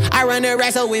 sip. I run the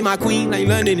racks up with my queen like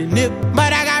London and Nip.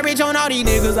 But I got rich on all these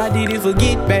niggas, I didn't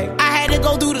forget back. I had to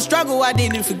go through the struggle, I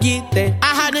didn't forget that.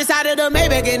 I hopped inside of the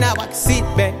Maybach and now I can sit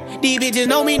back. These bitches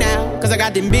know me now, cause I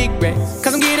got them big racks.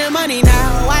 Cause I'm getting money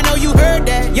now, I know you heard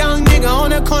that. Young nigga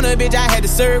on the corner, bitch, I had to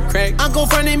serve crack. Uncle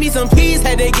fronted me some peas,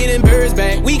 had to get them birds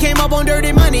back. We came up on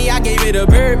dirty money, I gave it a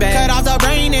bird back. Cut off the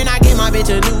brain and I gave my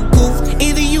bitch a new coupe.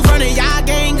 Either you running y'all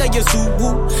gang or you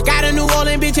Subaru. Got a New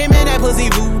Orleans bitch and man, that pussy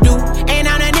voodoo. Ain't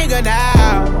on that nigga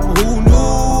now, who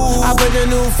knew? I put the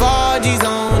new 4Gs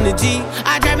on the G.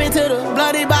 I trap into the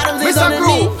bloody bottoms, it's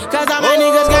underneath. Cause all my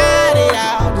niggas got it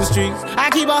out the streets.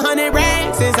 I keep 100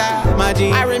 racks inside my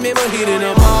jeans. I remember hitting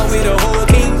them all with the whole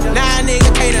team. Now a nigga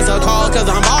can't answer calls cause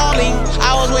I'm balling.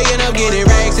 I was waking up getting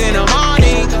racks in the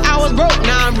morning. I was broke,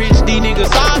 now I'm rich, these niggas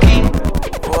salty.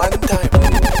 One time.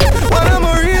 When I'm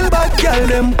a real bad girl,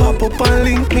 them pop up and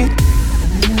link me.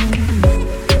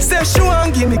 Say she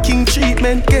want give me king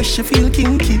treatment, guess she feel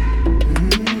kinky.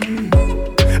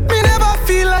 Me never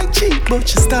feel like cheap, but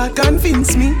she start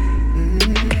convince me.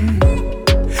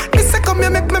 Me say come here,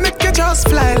 make you just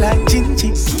fly like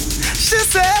Gingy. She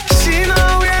say she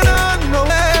know we're not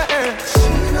nowhere. She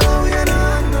know we're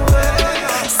not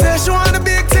nowhere. Say she want a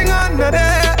big thing under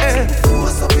there.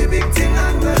 Force up a big thing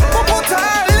under there. Put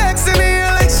her legs in the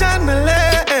election, my leg.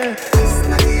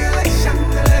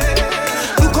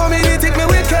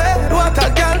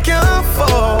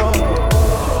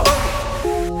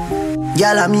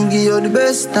 Girl, I me give you the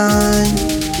best time.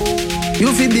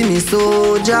 You fi be me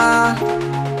soldier.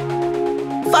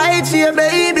 Fight for your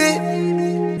baby.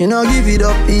 You know give it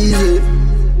up easy.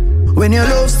 When you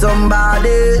love somebody,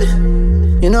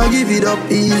 you know give it up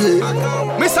easy.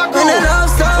 When you love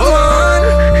someone,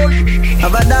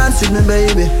 have a dance with me,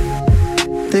 baby.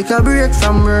 Take a break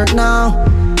from work now.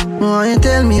 Why you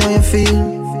tell me how you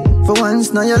feel? For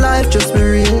once now your life just be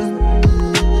real.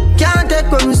 Can't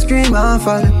take when we scream and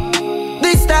fall.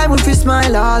 This time if you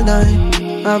smile all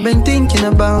night. I've been thinking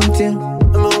about you.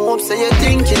 I hope so you're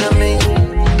thinking of me.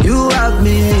 You have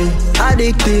me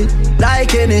addicted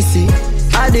like Hennessy.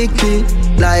 Addicted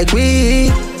like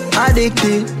weed.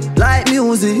 Addicted like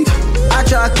music.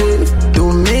 Attracted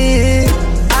to me.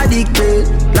 Addicted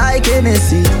like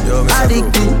Hennessy.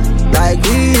 Addicted like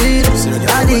weed,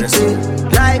 addicted,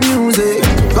 like music.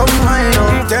 Come wind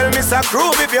up. Tell me some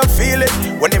groove if you feel it.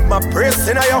 When him a press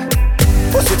in a yo,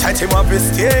 pussy tight him up his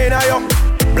stay in a yo.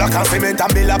 Black and cement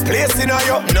and build a place in a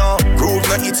yo. No groove,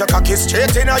 no eat a cocky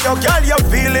straight in a yo. Girl, you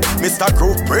feel it, Mr.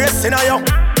 Groove press in a yo.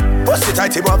 Pussy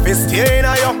tight him up his stay in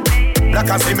a yo. Black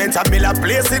and cement and build a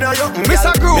place in a yo.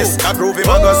 Mr. Groove, Mr. Groove, him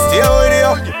a go stay with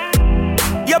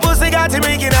you. Your pussy got him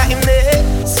ringing at him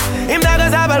legs. Him that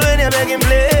goes up when you make him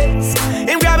place.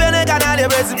 Him grab your neck and all your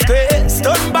breasts him squeeze.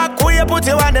 Turn back where you put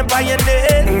your hand up on your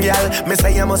neck. Girl, me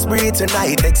say you must breathe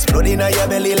tonight. Exploding on your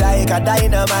belly like a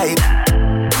dynamite.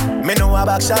 Me know a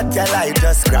back shot you like.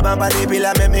 Just grab on body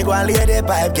pillar, make me go and lay the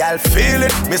pipe. Girl, feel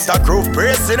it, Mr. Groove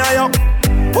pressing on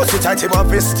you. Pussy tight him up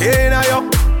his stain on you.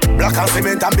 Black and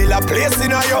cement and build a place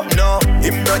in a yo. No,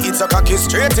 him no eat a cocky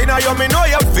straight in a yo. Me know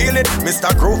you feel it,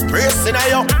 Mr. Groove pressing on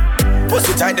you.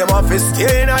 Pussy tight them off his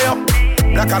stay in a yo.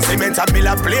 Black and cement and build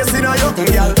a place in a yo.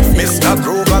 Girl, Mr.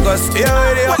 Groove I go stay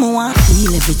with you. Me want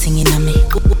feel everything in a me.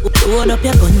 Hold up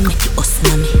your gun, make it us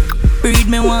in a me. Breed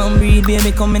me want breed,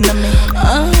 baby come in a me.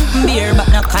 Beer but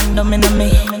no condom in a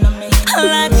me.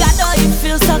 Like God, oh it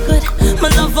feels so good. My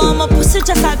love on my pussy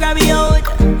just a grab you out.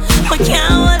 I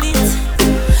can't hold it,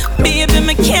 baby,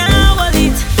 me can't hold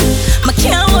it. Me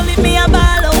can't hold it, me a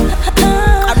ball out.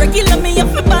 I regular me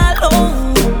up a ball out.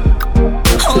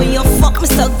 Oh, you fuck me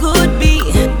so good, B.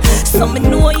 So me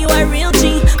know you a real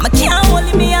G. Me can't hold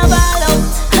it, me a ball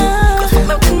out. You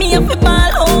fuck me up a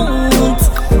ball out.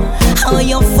 Oh,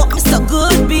 you fuck me so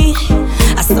good, B.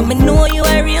 I so me know you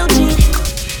a real G.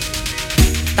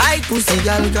 Tight pussy,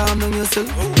 girl, calm down yourself.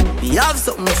 Me have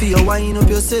something for you, wind up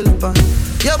yourself.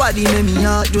 Your body make me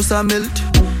heart just a melt.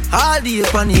 All day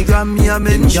upon the gram, me a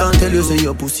mention. Tell you say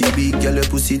your pussy big, girl, your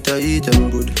pussy tight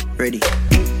and good. Ready?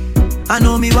 I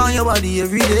know me want your body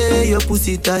every day. Your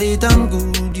pussy tight and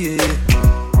good, yeah.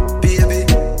 Baby,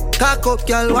 cock up,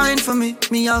 girl, wine for me.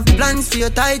 Me have plans for your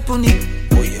tight pony.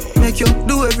 Make you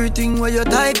do everything where you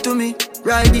tight to me.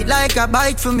 Ride it like a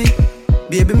bike for me.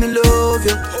 Baby, me love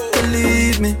you,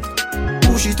 believe me.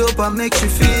 Push it up and make you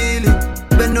feel it.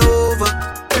 Bend over,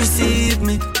 receive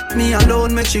me. Me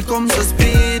alone make she come so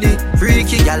speedy.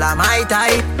 Freaky gal I'm my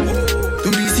type. To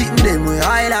be sitting them where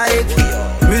I like.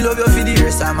 Me love you for the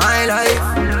rest of my life.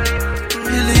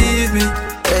 Believe me,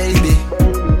 baby.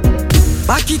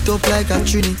 Back it up like a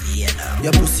trini.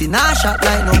 Your pussy nah shot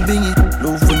like no bingy.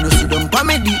 Love when you sit down pa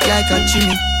me deep like a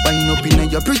chimney. Wind up in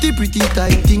your pretty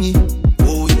tight thingy.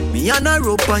 Oh, me and a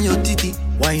rope on your titty.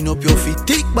 Wind up your feet,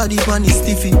 thick body pan is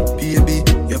stiffy. Baby,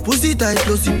 your pussy tight,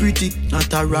 glossy, pretty.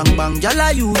 Not a wrong bang,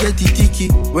 gyal, you get it ticky.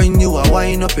 When you a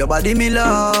wind up your body, me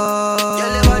love.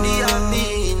 Gyal, your body a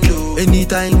mean, though.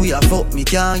 Anytime we a fuck, me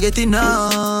can't get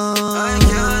enough. I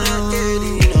cannot get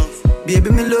enough. Baby,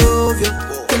 me love you,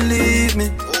 believe me.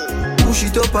 Push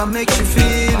it up and make you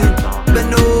feel it.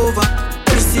 Bend over,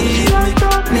 receive me.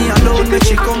 Me alone make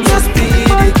she come so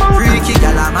speedy. Freaky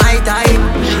gyal, I'm my type.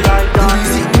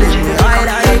 I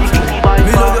like.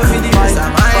 Me love you for the rest of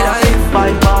my life.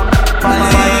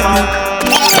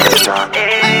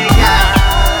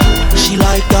 She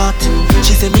like that.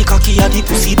 She say me cocky at the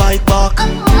pussy bite back.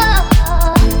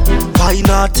 Why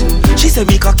not? She say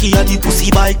me cocky at the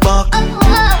pussy bite back.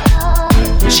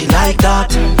 She like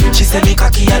that. She say me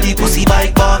cocky at the pussy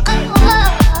bite back.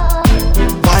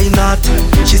 Why not?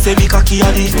 She say me cocky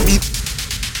at the.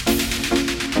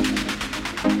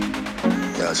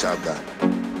 Yeah, sharp guy.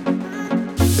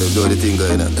 Do the thing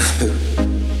going on.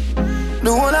 The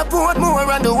one I Portmore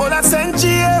and the one I St.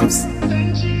 James.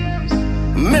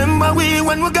 Remember we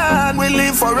when we're gone, we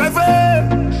live forever.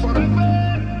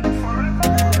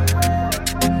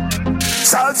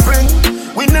 South Spring,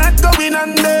 we not going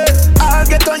under. I'll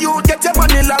get on you, get your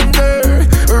money longer.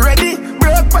 Ready,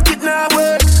 broke pocket now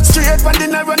work. Straight from the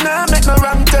narrow now, make no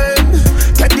wrong turn.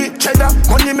 Get the cheddar,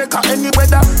 money maker any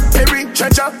weather. Perry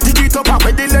treasure, dig it up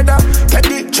with the leather. Get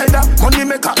the cheddar, money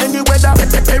maker any weather.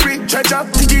 Perry treasure,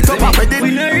 dig it up with the. We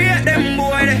no rate them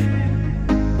boy.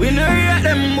 We no rate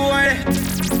them boy.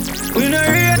 We no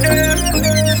rate them.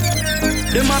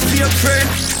 Them a fake friend.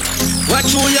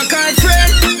 Watch who you call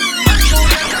friend.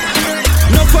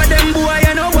 No for them boy,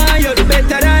 you know why you do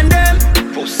better than them.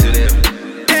 Pussy them.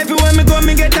 Everywhere me go,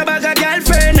 me get a bag of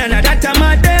girlfriend, and that I'm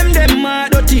a them a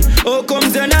dirty. How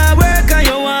comes you not work and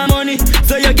you want money?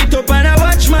 So you get up and I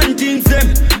watch man things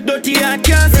them. Dirty I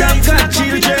can't stop got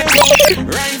children.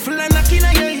 Rifle and knocking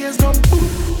on your ears come.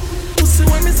 Pussy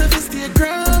when me say fi stay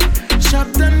ground.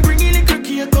 Shop done bringing the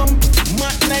cookie come.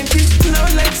 Mat 90 now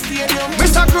like stadium.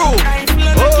 Mr. Crew. Rifle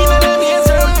and knocking on your ears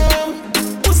come.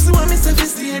 Pussy when me say fi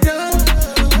stay down.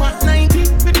 Mat 90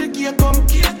 with the gear come.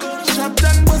 Shop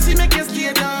done pussy make you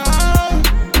stay down.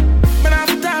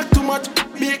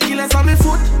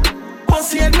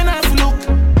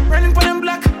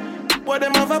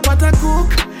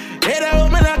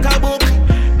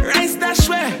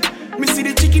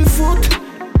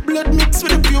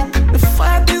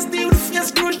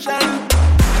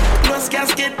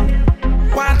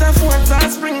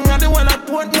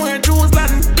 Portmore,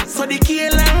 Jerusalem. So the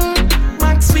K-Lang,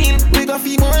 Maxfield, we go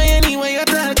fee more anyway. You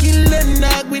talking them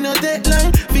dog, we no take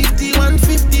long.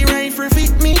 5150 rifle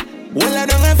fit me. Well, I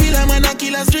don't feel a man a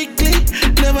killer strictly.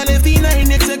 Never left in a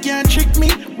next, you can't trick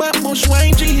me. But bush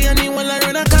wine tree, and you will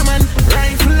run a common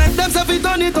rifle. And them say fi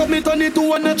turn it up, me turn it to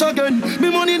one notch again. Me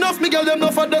money enough, me girl them no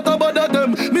for that about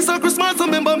them. Me say Christmas,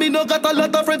 remember me no got a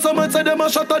lot of friends. Someone say them a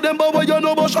shot at them, but what you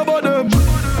know about Shabba them?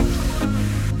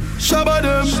 Shabba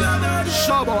them,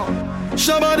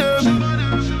 Shabba them.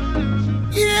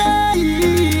 Yeah,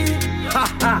 ha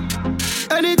ha.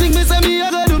 Anything me say me, I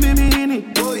gotta do me mean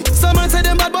it. Someone say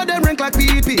them bad, but them rank like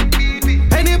pee-pee.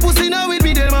 Any pussy now with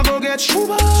me, them a go get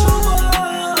shuba.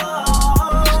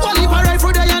 Well, if I ride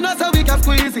through there, you know so we can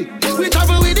squeeze it. We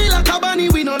travel with it like a bunny,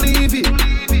 we no leave it.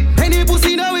 Any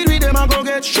pussy now with me, them a go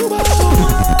get shuba.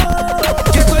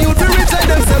 Get so you to rich like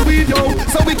them say we do.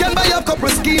 So we can buy a couple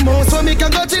schemos. So we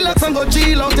can go chillax and go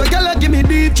chill out. Your girl give me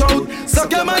deep throat.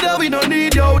 Suck your mother, we don't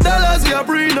need yo. Dollars we are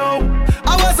free now.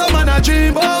 I was some man a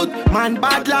dream about. Man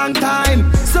bad long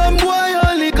time. Some boy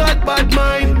only got bad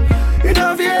mind. You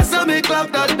know fear so me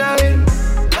clock that time.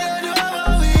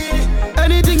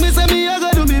 Anything me say me I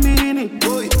go do me mean it.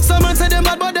 Someone say them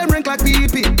bad but them rank like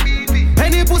pee-pee.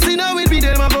 Any pussy now will be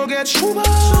them a go get shuba.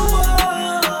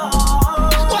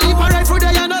 Well if I ride through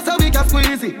there you know so we can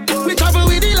squeeze it. We travel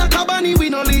with it like a bunny we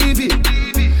no leave it.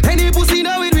 Any pussy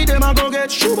now will be them a go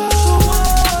get shuba.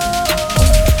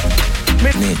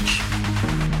 Mitch.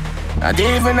 Not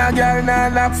even a girl nah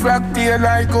lap frog tail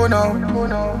like Uno.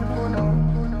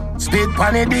 Spit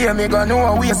pan the day, me gon' know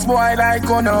a waste boy like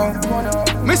Uno.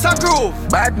 Mr. Groove.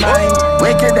 Bad mind,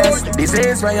 wickedness,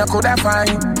 disease where you coulda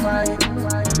find.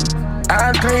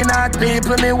 All clean out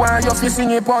people, me want you fi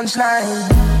sing a punchline.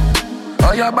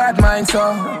 Oh, your bad mind,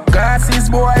 so glasses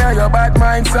boy, oh, your bad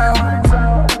mind, so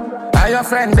are your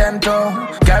friend them too.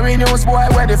 Carry news boy,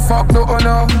 where the fuck do you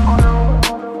know?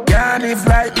 Can't live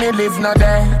like me, live no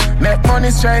day. Make money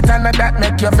straight and that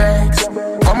make you vex.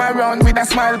 Come around with a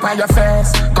smile on your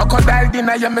face. Crocodile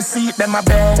dinner, you me see them a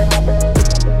bed.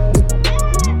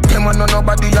 Them a know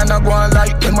nobody and a go on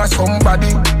like them a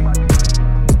somebody.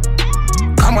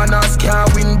 Come on ask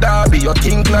can't win derby, you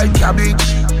think like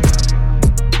cabbage.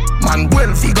 Man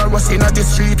well figure us in the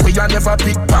street where you never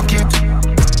pickpocket.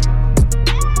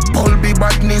 All be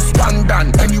badness one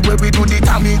done, anyway we do the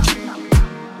damage.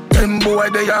 Them boy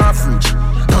they average.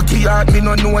 Dirty heart me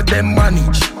no know them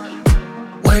manage.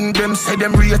 When them say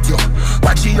them rate you,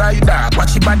 watch your eye dog,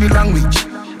 watch your body language.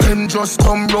 Them just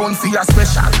come round for your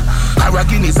special. Or a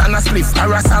Guinness and a spliff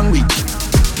or a sandwich.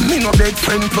 Me no big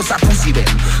friend plus a pussy them.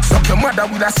 Suck your mother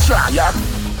with a straw, yeah.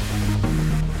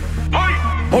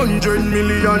 $100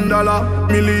 million,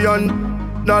 million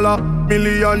dollar,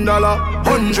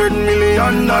 $100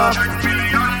 million.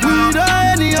 We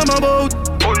die any I'm about.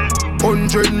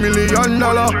 $100 million.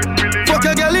 Fuck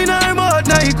a girl in her mouth,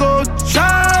 night out.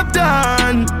 Sharp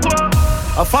down.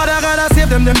 A father gotta save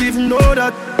them even know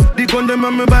that. The gun them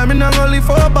on me buy me not only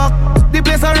for back. The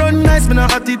place I run nice, me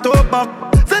not at it up back.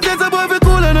 Sentence a boy fi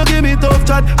cool and no give me tough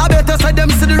chat. I better side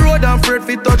them see the road and afraid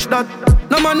fi touch that.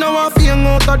 No man now a fi hang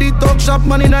out of the talk shop.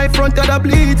 Man in high front of the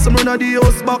bleed, some run of the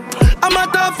house back. I'm a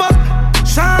tough fuck.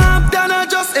 Sharp down or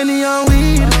just any old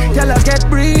weed. Y'all get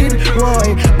breed,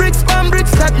 boy. Bricks from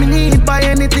bricks that me need. Buy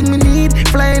anything me need,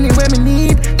 fly anywhere me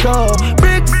need. Go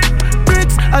bricks,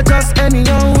 bricks or just any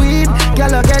old weed.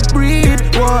 Y'all get breed,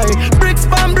 boy. Bricks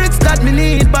from bricks that me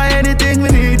need. Buy anything me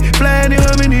need, fly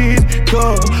anywhere me need.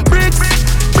 Go bricks,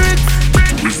 bricks.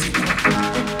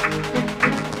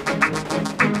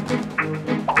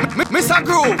 Mr.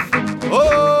 Groove.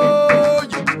 Oh,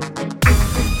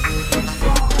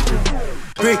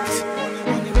 bricks.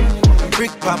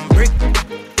 Brick pam brick,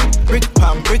 brick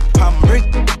pam brick pam brick,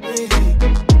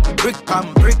 brick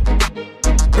pam brick,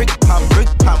 brick pam brick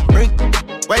pam brick.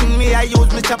 When me I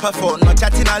use me chopper phone, no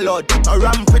chatting a lot. No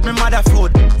ramp with me mother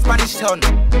food, Spanish town,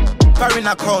 foreign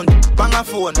account, bang a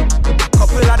phone,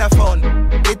 couple other phone.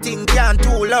 The thing can't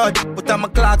too loud, but I'm a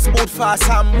clock boot fast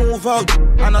and move out.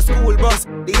 On a school bus,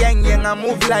 the young I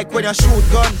move like when you shoot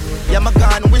gun. Yeah, my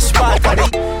gun wish part of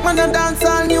it. When I dance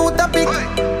all new topic.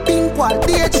 Wall,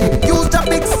 DH, use the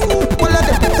pics. All of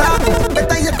them talk.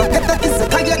 Better you get the kiss.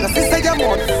 I get the sister, your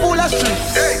mouth full of shit.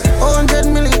 100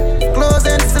 million, clothes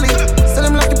and silly. Sell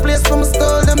them like a place from a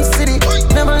stole them city.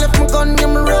 Never left my gun,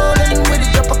 I'm rolling with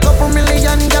it. Drop a couple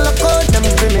million, y'all call them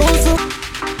silly.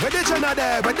 Where did you know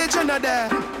there? Where did you know there?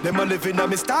 Them a living on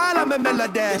me style and me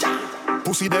melody.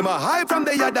 Pussy them a hype from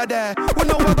the yada there. We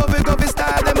know what govy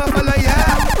style them a follow,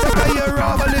 yeah. Take a year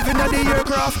off, a living at the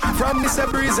aircraft. From Mr.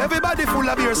 Breeze, everybody full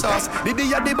of beer sauce.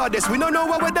 The baddest, we don't know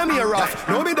what with them here off.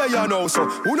 No me there you know, so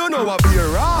who don't know what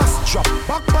beer ass. Drop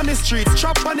back on the streets,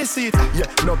 chop on the seat. Yeah,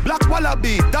 no black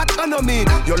wallaby, that I know mean.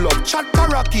 You love chat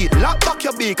parakeet, lock back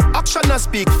your beak. Action and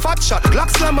speak, fat shot, Glock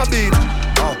slam a beat.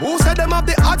 Who said them have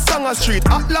the hot song on street?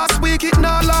 At last week, it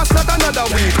now last not another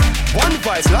week. One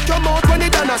voice, lock your mouth when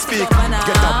it done a speak.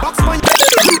 Get a box man.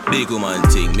 Big woman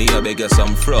thing, me a beg you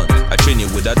some front. I train you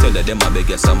with a teller, them a beg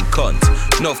you some cunt.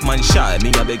 Enough man shy,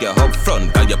 me a beg you up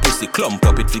front. Got your pussy clump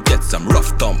up if you get some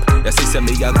rough thump. Your sister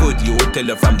me a good, you tell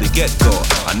her from the get-go.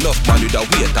 Enough man with a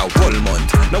wait a whole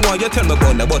month. Now why you tell me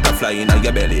about the butterfly in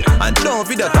your belly? And no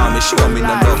video time, me show me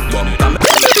no love bump.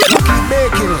 Keep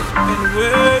making it,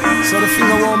 so the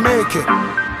finger won't make it.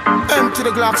 Empty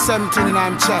the Glock 17 in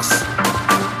my chest.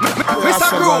 Mr.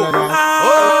 Groove.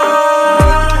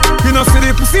 You know see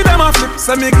the pussy them a flip,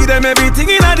 so me give them everything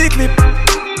in a the clip.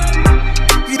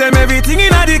 Give them everything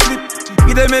in a the clip.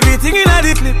 Give them everything in a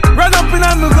the clip. Run up in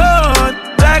and gun,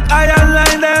 like iron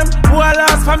line them. Who a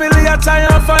lost family, I try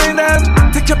and find them.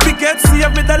 Take your picket, see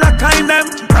if me the lock kind them.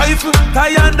 Rifle,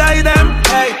 tie and die them.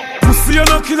 Hey, pussy you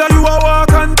no killer, you a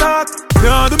walk and talk.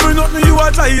 Yeah, do me nothing, you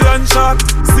a Thailand shark.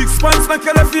 6 months make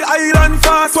you left the island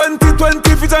fast. 20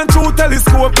 vision 2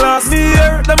 telescope glass. Me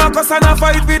here, them a cuss and a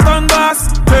 5 feet on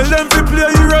gas. Tell them to play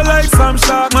hero like some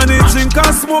shark. Man, they drink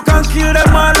and smoke and kill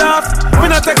them all laugh. We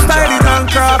not textile it and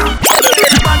crap.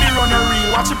 Everybody run a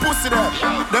reel, watch your pussy there.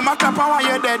 Them a clap and while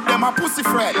you're dead, them a pussy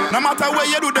fret. No matter where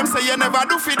you do, them say you never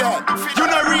do for that. You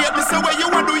no rate me, say where you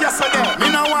want do yesterday.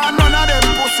 Me no want none of them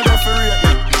pussy there for rate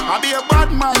me. I be a bad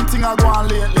man thing I go on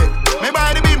lately. Me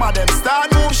by the beam of them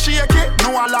start move shake it.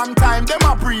 No a long time, them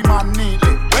a pre-man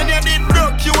neatly. When you did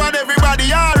broke, you and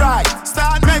everybody alright.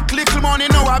 Start make little money,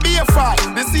 now I be a fight.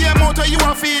 The same motor you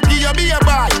a feed, give you be a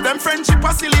buy. Them friendship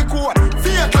a silly code,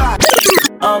 fake like.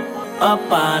 Up, up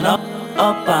and up,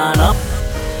 up and up.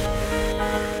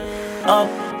 Up,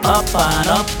 up and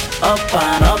up, up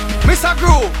and up. Mr.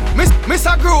 Groove,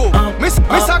 Mr. Groove, Mr.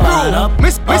 Groove,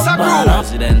 Mr. Groove.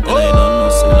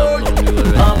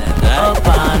 Up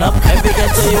and up. Every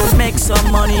get to you make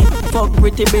some money. Fuck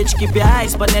pretty bitch, keep your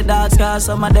eyes on the dogs, cause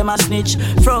some of them a snitch.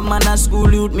 From man a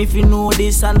school youth, me if you know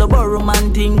this. And the borrow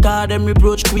man think, cause them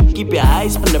reproach quick. Keep your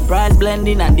eyes on the price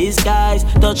blending and disguise.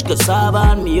 Touch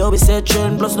cassava and me always say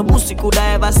trend. Plus no pussy could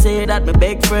I ever say that my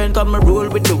big friend. Come and roll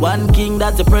with the one king,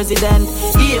 that's the president.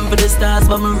 Aim for the stars,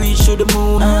 but me reach to the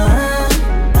moon.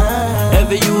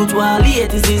 Every youth while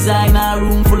late is design a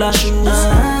room full of shoes.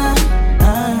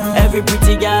 Every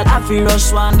pretty girl I feel rush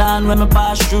swan down when me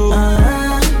pass through.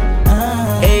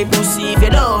 Hey pussy, if you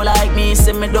don't like me,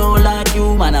 say me don't like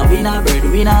you. Man a winner, bird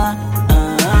winner.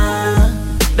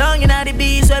 Down in the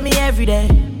bees with me every day.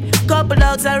 Couple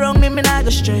dogs around me, me nah go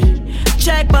stray.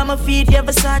 Check by my feet, yeah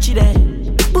Versace there.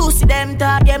 Pussy them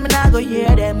talk, yeah me nah go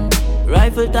hear them.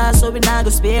 Rifle toss, so we nah go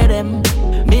spare them.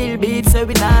 Mill beats, so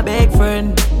we nah beg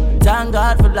friend. Thank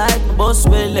God for life, my boss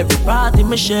well. Every party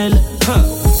my shell.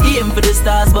 Aim for the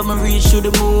stars, but me reach to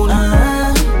the moon.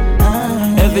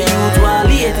 Every youth while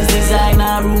late is design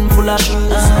a room full of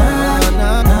shoes.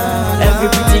 Every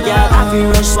pretty girl I feel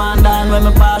rush one down when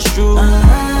me pass through.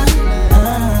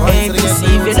 Hey pussy,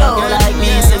 if you don't like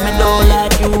me, say me don't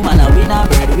like you. Man a winner,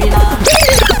 bird winner.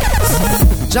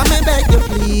 Jah me beg you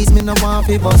please, me no want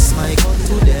fi bust my gun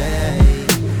today.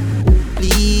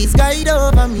 Please guide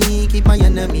over me, keep my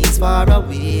enemies far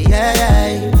away.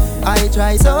 Yeah. I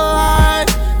try so hard,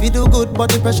 we do good,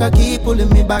 but the pressure keep pulling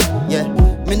me back. Yeah,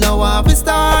 me no want to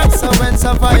start, so when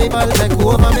survival take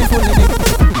over me fully.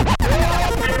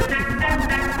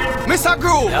 Mr.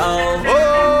 Groove. Oh,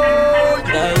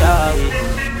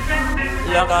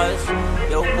 yeah, guys,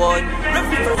 yo boy.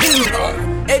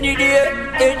 Any day,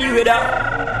 any weather.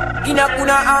 In a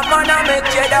kuna amana make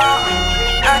cheddar.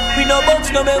 We no box,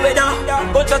 no me weather.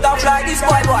 But shut up like this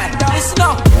boy. Listen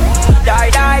up. Die.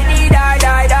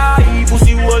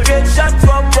 Pussy will get shot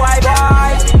from boy.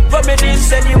 From me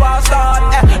this and you will start.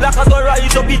 Like a go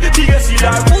rise up in the TSC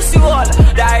like pussy wall.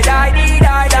 Die.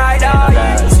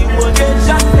 Pussy will get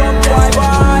shot from boy.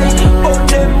 But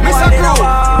them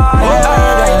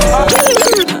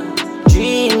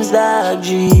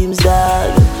Dreams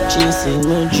dog. Chasing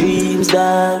my dreams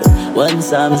dog. One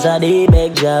Psalms a day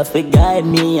beg Jah for guide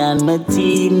me and my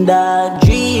team dog.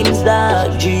 Dreams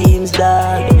dog. Chasing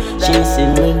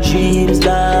chasing my dreams,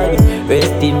 dog.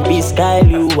 Rest in peace, Kyle,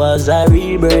 you was a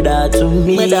real brother to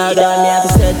me. My dog, me have to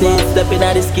set it, stepping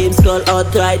at the scheme, skull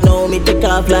out right now. Me take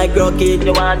off like rocket,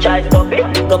 you want try stop it?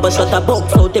 Couple shot a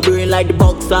box out the brain like the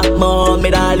boxer. Mom, me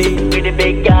darling, with the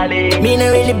big galley. Me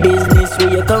no really business,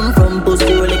 where you come from,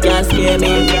 pussy really can't scare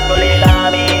me. People they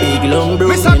love me. Big long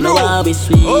bro, you know how we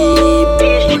sweep.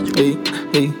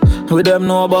 Hey, with them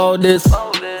know about this.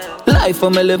 Life for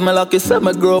me live me lucky, say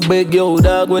me grow big, yo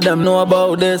dog. With them know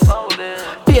about this.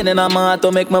 Pain in my heart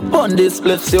to make me pun this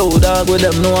spliffs, yo dog. With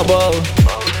them know about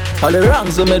all the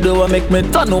wrongs that me do, make me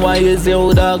turn why is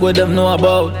yo dog. With them know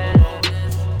about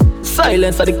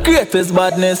silence are the greatest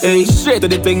badness. Hey, straight to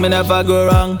the thing, me never go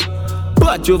wrong.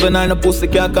 Bad juvenile, no pussy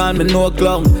can't call me no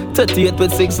clown. 38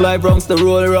 with 6 live rounds to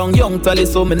roll around. Young tally,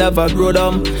 so me never grow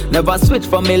down. Never switch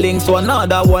from me links to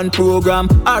another one program.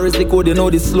 RS the code, you know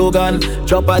the slogan.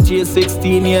 Drop a G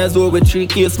 16 years old with 3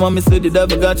 kids. Mommy said the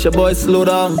devil got your boy slow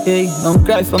down. Hey, don't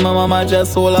cry for my mama,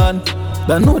 just hold on.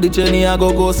 Don't know the journey I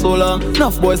go so long.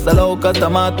 Enough boys tell out cause the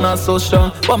heart not so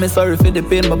strong. But me sorry for the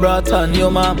pain my brought on you,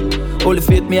 man. Only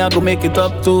faith me I go make it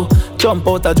up too. Jump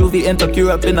out of juvie, enter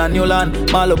Europe in a new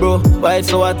land. Malo bro, why it's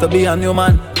so hard to be a new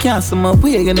man? Can't see my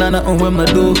way and nothing when me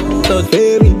do. So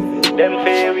fairy, them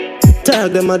fairy.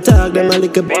 Tag them a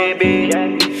little baby.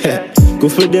 Yeah. Go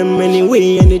for them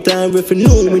anyway, anytime if you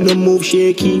know we no move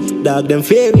shaky. Dog them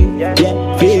fairy, yeah,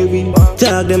 fairy.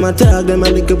 Tag them a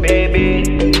little baby.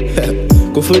 Yeah.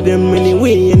 Go for them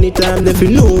anyway, anytime if you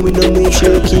know we no move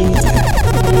shaky.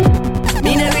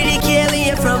 Me no really care where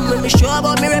you from. When me show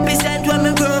about me represent where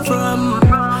me grow from.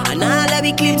 And all of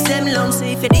the clips them long, so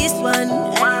if you this one,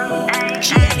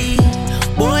 shady.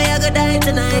 Boy I go die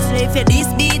tonight, so if you this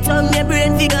beat on your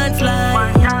brain fi gon'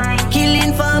 fly.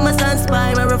 Killing farmers and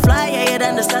spy, where we fly higher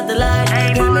than the satellite.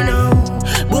 Hear me now.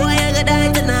 Boy I go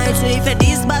die tonight, so if you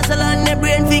this battle on your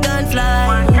brain fi gon'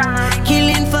 fly.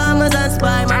 Killing farmers and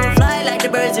spy, where we fly like the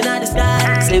birds in the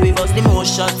sky. Say we bust the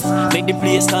most shots, make the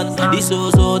place hot. This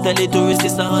Ozo tell the tourists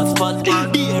it's a hot spot.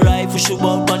 They arrive, we shoot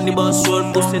up on the bus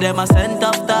road. Pussy them a send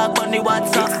off talk on the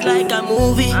WhatsApp. It's like a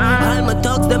movie, all my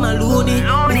talks them a loony.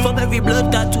 We fuck every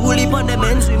blood tattoo, lip on them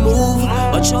ends we move.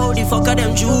 But show the fuck of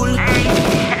them jewel.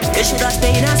 They should have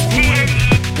stayed in a school.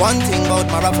 One thing about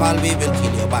Marafal, we will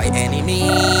kill you by any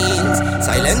means.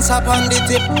 Silence upon the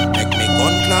tip, make me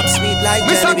gun clap sweet like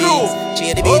jelly beans.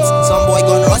 Shady beats, some boy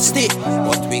gun rusty,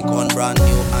 but we gun brand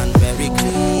new and very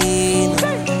clean.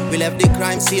 We left the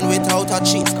crime scene without a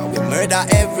cheat, cause we murder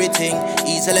everything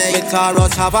easily. Make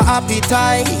us have a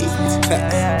appetite.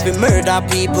 We murder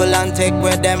people and take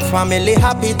with them family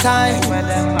happy time.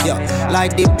 Yeah,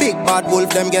 like the big bad wolf,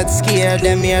 them get scared,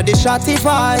 them hear the shotty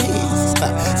voice.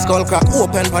 Skull crack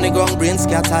open pon the ground, brain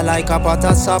scatter like a pot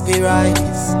of soppy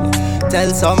rice. Tell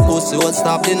some pussy won't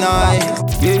stop the night.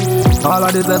 Yeah, all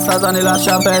of the testers and the lash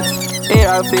up head.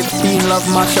 AR-15 love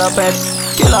mash up head.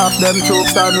 Kill off them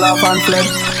troops and laugh and fled.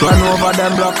 Run over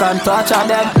them, block and torture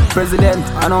them. President,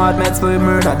 I know what makes we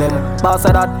murder them. Boss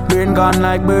of that, brain gone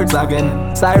like birds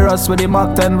again. Cyrus with the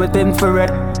Mach 10 with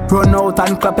infrared. Run out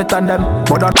and clap it on them.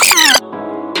 But that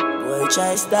boy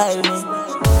try style me.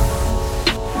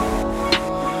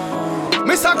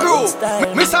 Mr. Groove,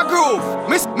 Mr. Groove,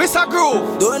 Mr.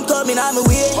 Groove. Don't come in on my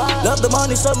way. Love the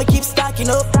money, so me keep stacking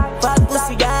up. Fat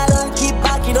pussy girl, keep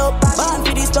backing up. Born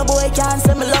for this, no boy can't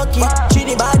say me lucky. Treat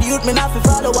the body youth, me not fi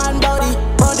follow one body.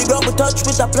 On the ground, we touch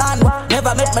with a plan.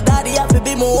 Never met my daddy, I fi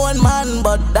be my own man.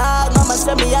 But dog, mama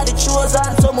say me had the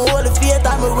chosen. So me hold the faith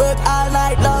and me work all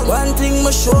night long. One thing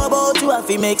me sure about you, I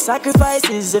fi make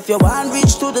sacrifices. If you want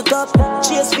reach to the top,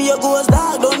 chase for your goals,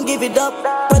 dog, don't give it up.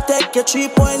 Protect your 3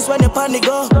 points when you pan the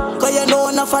go. Cause you know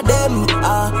enough of them.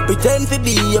 Pretend to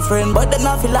be your friend, but they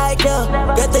not feel like you.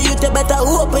 Get the youth, you better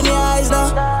open your eyes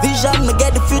now. Vision, me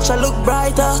get the future look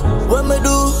brighter. What me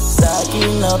do?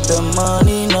 Stacking up the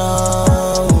money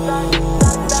now.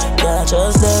 Can't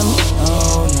trust them.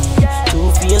 Oh,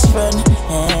 no. Two-faced friend.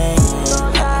 Hey.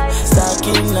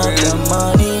 Stacking up the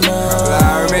money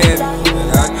now.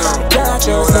 Can't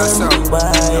trust them.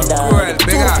 Why that?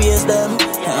 Two-faced them.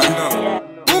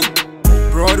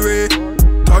 Broadway,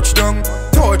 touchdown,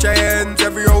 touch your hands,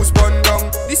 every house bun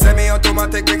down. The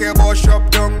semi-automatic make your boss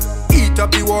shop down. Eat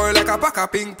up the wall like a pack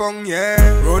of ping pong, yeah.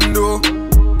 Rondo,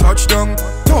 touchdown,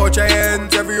 touch your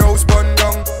hands, every house bun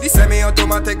down. The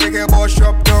semi-automatic make your boss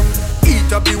shop down.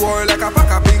 Eat up the wall like a pack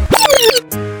of ping pong.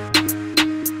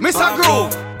 Mr.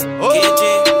 Groove, KJ,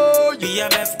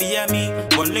 BMF,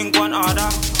 BME, one link, one order.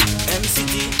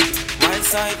 MCT,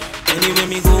 side. Anywhere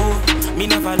me go, me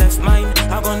never left mine.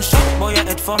 I gun shot boy your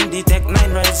head from the Tech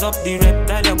 9. Rise up the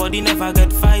reptile, your body never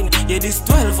get fine. Yeah, this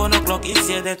 12 on o'clock is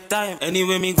yeah that time.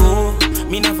 Anywhere me go,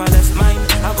 me never left mine.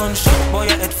 I gun shot boy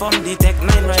your head from the Tech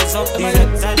 9. Rise up the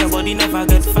reptile, your body never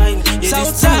get fine. Yeah,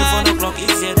 this 12 on o'clock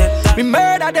is yeah that time. We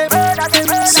murder them.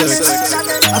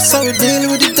 I saw we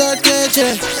deal with the third cage,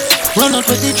 yeah. Run up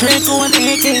with the Draco and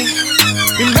AK.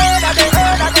 We murder them.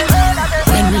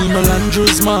 When we no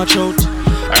Andrews march out,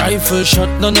 rifle shot,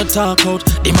 none of talk out.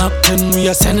 The Mach 10 we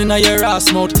are sending a your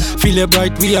ass mouth. Feel it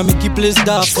bright, we are make it place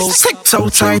dark out. Sex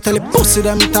outside, tell the pussy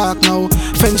them talk now.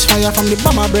 French fire from the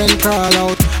bomber brain crawl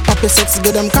out. Poppy sex,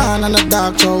 get them can and a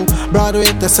dark show.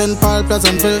 Broadway to St. Paul,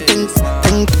 Pleasantville, things.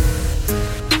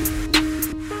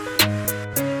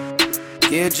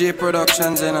 KG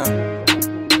Productions, you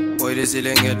know. Boy, this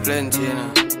ceiling get plenty, you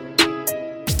know.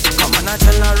 Come on, a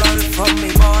general from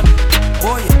me born.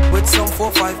 Boy, with some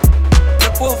 4-5.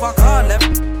 Flip over, call them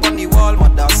on the wall.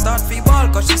 Mother start fi ball,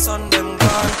 cause she son them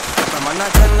gone. Come on, a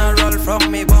general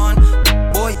from me born.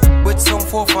 Boy, with some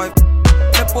 4-5.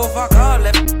 Flip over, call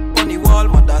them on the wall.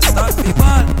 Mother start fi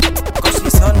ball, cause she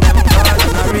son them gone.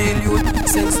 And a real youth,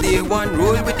 since day one,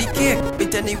 roll with the cake.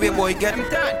 But anyway, boy, get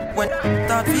done. When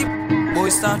start fi boy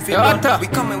start feeling we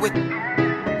coming with.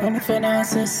 And if you not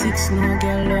say 6, no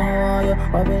girl don't want you.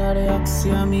 I've been at the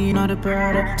Axia, me not the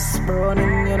Prada. Psst,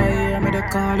 burning, you know, hear me they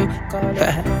call you.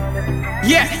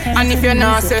 Yeah, and if you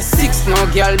not say 6, no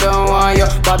girl don't want you.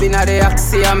 Bobby not the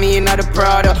Axia, me not the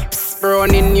Prada. Psst,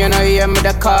 burning, you know, hear me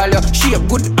they call you. She a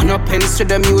good and no pens to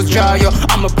the muse draw you.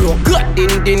 I'm a bro, good,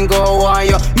 din go on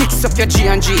you. Mix up your G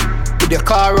and G with your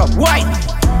car up. Why?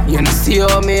 You know see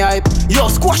how me hype. Yo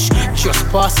squash, just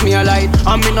pass me a light.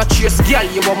 I'm in a chase, girl,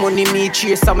 you want money me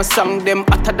chase. I'm a song them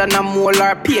hotter than a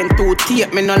molar pain. Two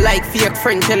tape, me no like fake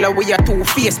friend. Tell her we are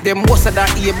two-faced. Them most of that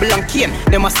able and cane.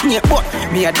 Them a snake but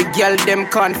me a the girl, them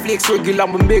cornflakes. Regular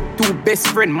me make two best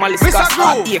friend. Malice gas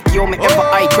and ache. Yo me ever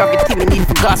high gravity. Me need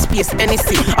for gas space.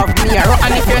 Anything of me a rock.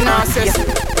 And if you're not says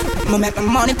me make my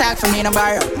money talk for me no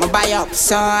borrow. Me buy up,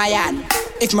 so I am.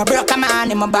 If my broke a man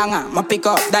in my banger, my pick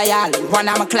up dial, one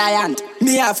of my client.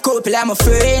 Me have couple, I'm a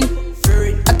friend.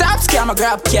 A top scam, a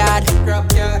grab card.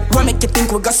 What make you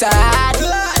think we go sad?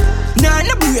 None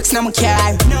of breaks, no my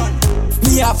car.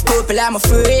 Me have couple, I'm a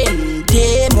friend.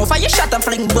 Yeah, move for your shot and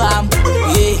fling bomb.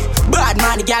 Yeah, bad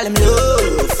man, the gal him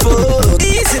love. Fuck,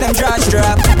 easy them drugs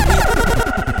drop.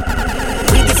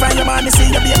 From your man, me see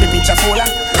your baby picture fuller.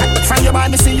 From your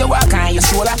man, me see you walk on your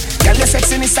shoulder. Girl, your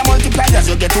sexiness a multiply as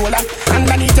you get older.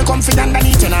 Underneath you comfy,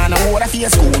 underneath you nah no water.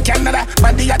 Face cool, Canada,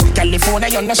 body at California,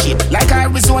 you're no shit. Like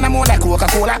Arizona, more like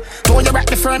Coca-Cola. Throw you back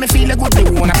the firm, me feel a good, they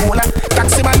wanna cola.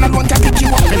 Taxi man, I'm going to pick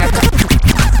you up in a car.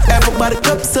 Everybody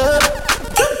cups up.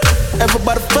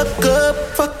 Everybody fucked up.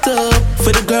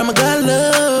 For the girl my God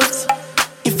loves.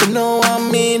 If you know what I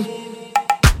mean.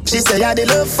 She say I the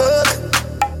love fuck.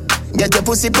 Get your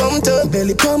pussy pumped up,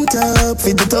 belly pumped up.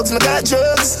 Feed the dogs, my got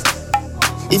drugs.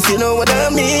 If you know what I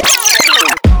mean.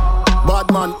 Bad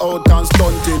man out and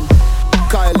stunting.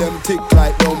 Kyle them thick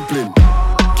like dumpling.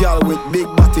 Girl with big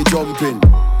body jumping.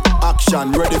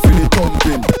 Action ready for the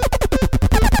thumping.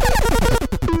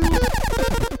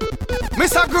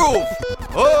 Mr. Groove.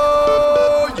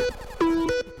 Oh yeah.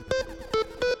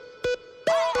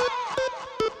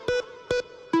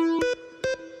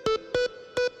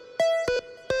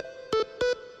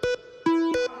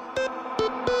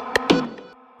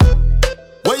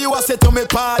 You a say to me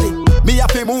party, me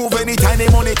have to move anytime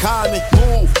the money call me.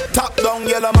 Move, top down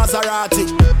yellow Maserati.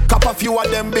 Cop a few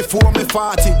of them before me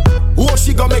 40. Oh,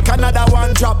 she gon' make another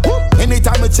one drop.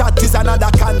 Anytime we chat is another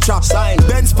contract. Sign.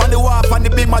 Benz pan the wharf and the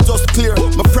beam are just clear.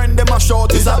 My friend them a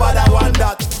short is about that one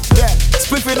that. Yeah,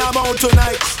 spliffing them out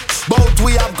tonight. Both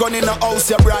we have gone in the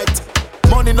house, you bright.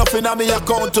 Money nothing on me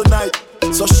account tonight.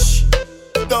 So shh,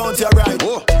 don't you right.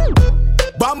 Oh.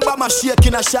 Bamba my shake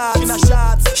in a shot.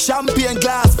 Champagne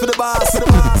glass for the boss.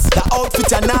 The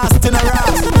outfit are nasty in a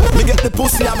ras. Me get the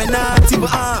pussy and me not even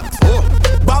ask.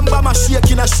 Bamba my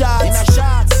shake in a shot.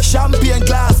 Champagne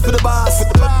glass for the boss.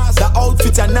 The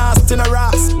outfit are nasty in a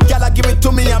ras. Gala give it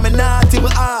to me and me not even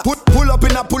ask. Pull up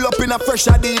in a fresh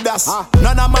Adidas.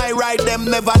 None of my ride them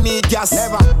never need gas.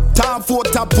 Never. Time for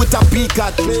top with a peak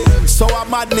at. So a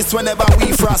madness whenever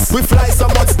we frost. We fly so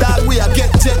much that we a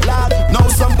get jet lag. Now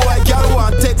some boy girl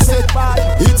want text it.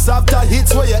 Hits after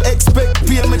hits where you expect.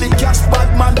 Pay me the cash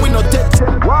bad man we no take it.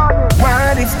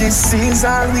 What if this is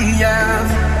all we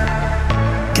have?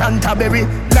 Canterbury,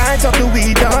 light up the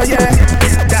weed, oh yeah.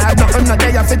 Dad, nothing no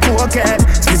day off it okay.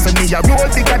 Split for me a roll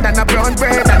bigger than a brown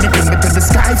bread. And it bring me to the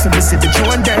sky for me see the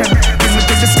drone there. Bring me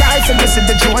to the sky for for missing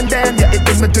the Joe and them. Yeah, it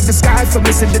bring me to the sky for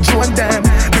missing the Joe and them.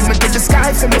 Bring me to the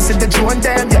sky for missing the Joe and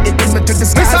them. Yeah, it bring me to the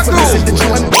sky for missing the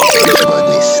Joe and them.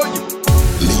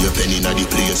 Me a pen inna the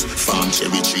place, farm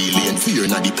cherry tree lane, fear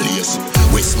inna the place.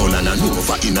 Westmoreland and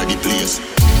Nova inna the place.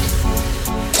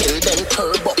 Tell them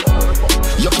curb up.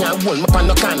 You can't hold me on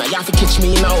no corner. You have to catch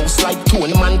me in a house like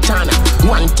Tony Montana.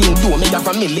 One thing do me have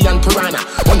 1 million piranha.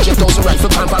 100,000 rifle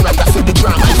pamparanda for the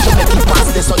drama. If you make it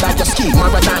past this, so that you skill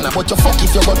Maradona. But you fuck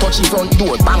if you go touch the front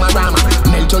door, Bamarama.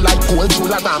 Melt you like gold,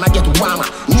 Jularama, get warmer.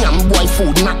 Nyam boy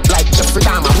food, not like Jeffrey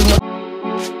Dahmer.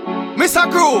 Mr.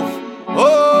 Groove,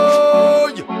 oh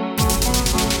yeah.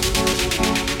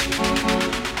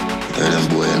 Tell them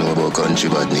boy I know about country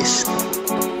badness.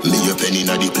 Me a pen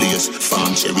inna the place,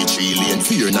 farm cherry tree lane,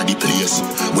 fear inna the place.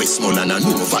 Westmoreland and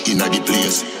Nova inna the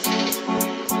place.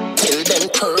 Tell them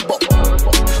curb up.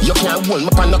 You can't hold me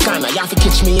on no corner. You have to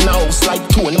catch me in a house like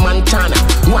Tony Montana.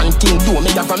 One thing do me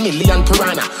have 1 million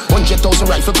piranha. 100,000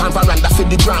 rifle pamparanda for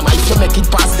the drama. If you make it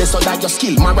past this, so that you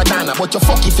skill Maradona. But you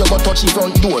fuck if you go touch the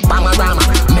front door, Bamarama.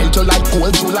 Melt you like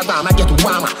gold, Jularama, get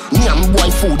warmer. Nyam boy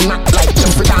food, not like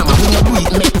Jeffrey Dahmer. We no do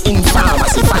it, make in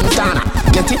pharmacy, Fantana.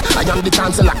 Get it? I am the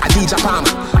chancellor, Adidja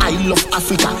Palmer. I love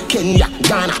Africa, Kenya,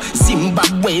 Ghana,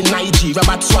 Zimbabwe, Nigeria,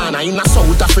 Botswana. In a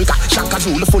South Africa, Shaka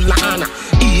Zulu full of honor.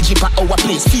 Egypt at our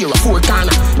place, fear of four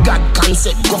corner. God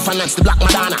concept, governance, the Black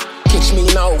Madonna. Catch me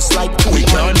in a house like we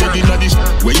can't live in this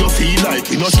where you feel like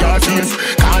you know scar face.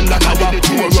 Can't like a walk,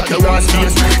 pour up your ass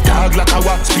face. Dog like a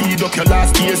walk, speed up your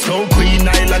last days. So Queen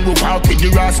Island, we walk in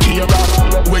the Raskia.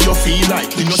 Where you feel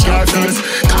like you know scar face.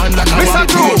 Can't like a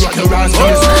walk, pour up your ass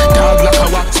face. Dog like a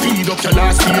walk, speed up your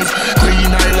last days.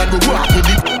 Queen Island, we walk with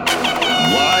it.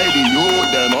 Why the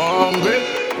youth them hungry?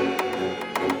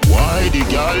 Why the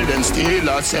girl them steal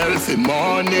herself in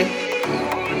money?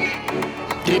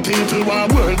 The people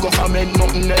want world government,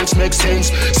 nothing else makes sense.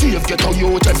 See if get a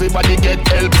youth, everybody get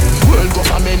help. World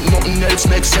government, nothing else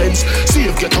makes sense. See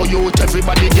if get a youth,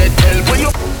 everybody get help. When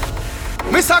you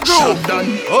Mr. Groove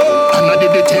done, oh, and I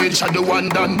did the tail, shot the one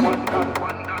done.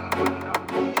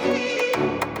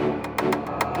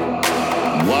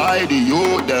 Why the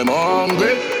youth them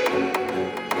hungry?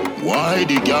 Why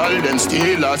the girl them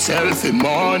steal herself in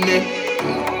money?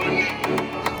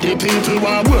 The people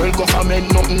want world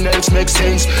government, nothing else makes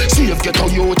sense. See if get a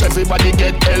youth, everybody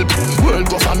get help. World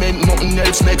government, nothing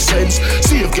else makes sense.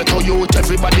 See if get a youth,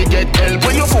 everybody get help.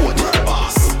 When you vote, world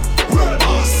boss, world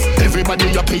boss. Everybody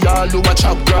happy, all who a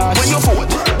chop grass. When you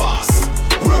vote, world boss,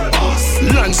 world boss.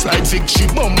 Landslide victory,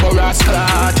 bumper ass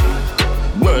clad.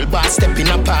 World boss step in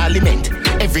a parliament.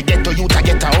 Every ghetto youth a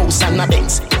get a house and a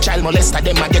Benz. Child molester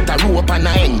them a get a rope and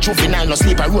a end. Juvenile no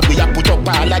sleep a road, we a put up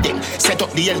all of them. Set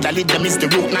up the elderly, them is the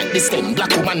root, not the stem. Black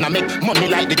woman a make money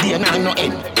like the day and no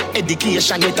end.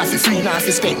 Education yet a fi free now fi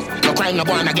spend. No crime no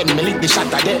born again, me lick the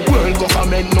shot of them. World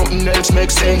government, nothing else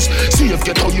makes sense. See if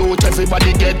get a youth,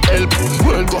 everybody get help.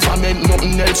 World government,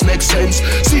 nothing else makes sense.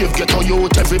 See if get a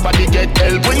youth, everybody get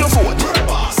help. When you vote, world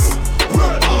boss,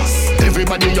 world boss.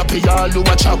 Everybody happy, all who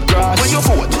a chop grass. When you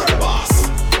vote, world boss,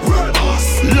 world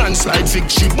boss. Landslide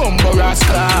victory, bumper ass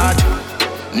clad.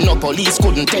 No police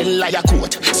couldn't tell liar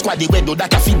court. Squaddy we do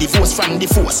that a feed the force from the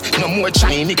force. No more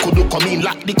Chinese could do come in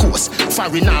lock the coast.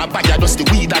 Foreigner buyer just the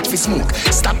weed that fi smoke.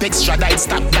 Stop extradite,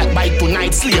 stop that by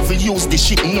tonight. Slavery use the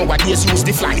ship, nowadays use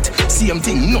the flight. Same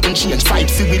thing, nothing change,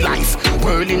 fight for we life.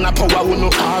 World in a power, we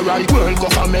no alright. World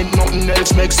government, nothing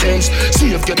else makes sense.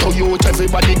 See if get a youth,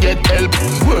 everybody get help.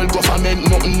 World government,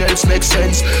 nothing else makes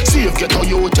sense. See if get a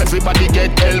youth, everybody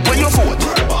get help. When you vote,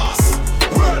 world boss,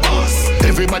 world boss.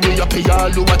 Everybody happy, all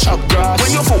who a chop grass.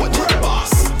 When you vote, world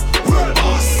boss, world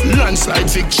boss. Landslide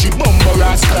victory, bumper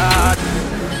ass clad.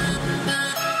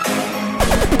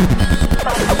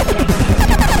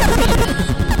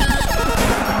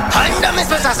 Under me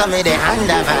special, so me the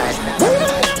under vibe.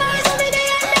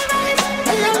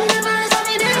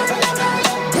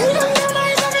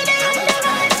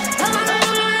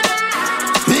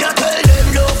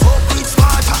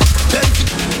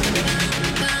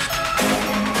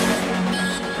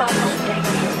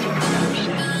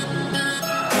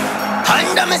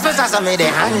 Under me special, so me the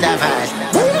under vibe.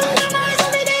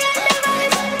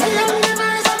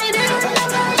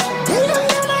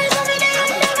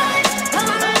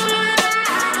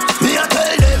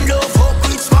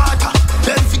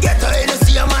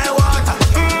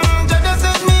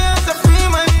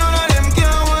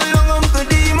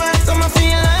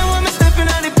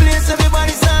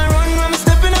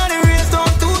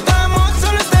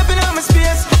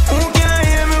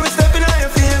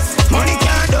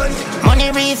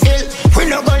 We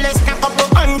no go let's stack up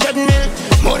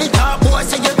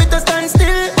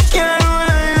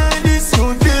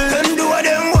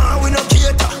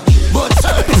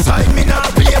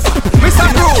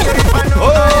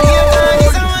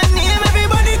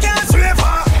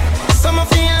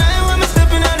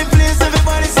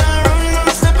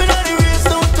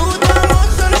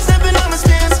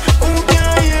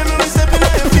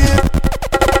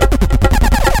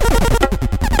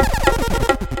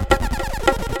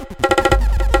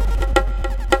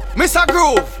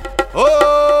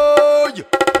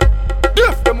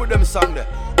song there.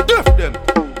 Deaf them.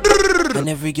 And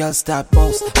every girl start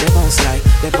bounce, they bounce like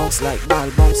ball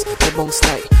bounce, they bounce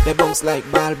like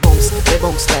ball bounce, they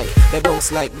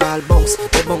bounce like ball bounce,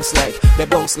 they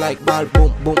bounce like ball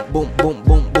boom boom boom boom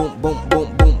boom boom boom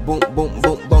boom boom boom boom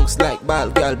boom bounce like ball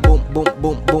girl boom boom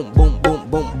boom boom boom boom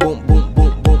boom boom boom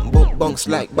boom boom boom bounce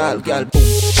like ball girl boom.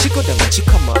 She go down and she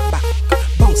come up back,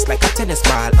 bounce like a tennis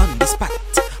ball on the spot.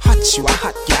 Hot, you a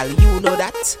hot girl, you know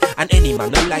that, and any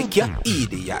man don't like you,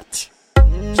 idiot.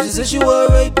 She said she was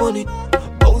right on it.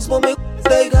 Bounce for me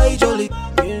like I jolly.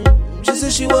 She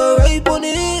said she was right on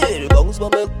it. Bounce for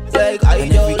me like I jolly.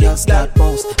 And every girl start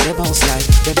bounce. They bounce like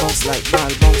ball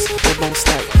bounce. They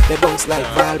bounce like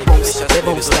ball bounce. They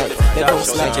bounce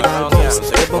like ball bounce.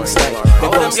 They bounce like.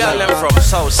 All them girls them from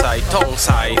south side, town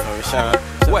side,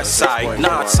 west side,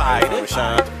 north side.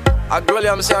 I girl,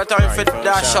 I'm saying time for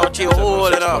that shot you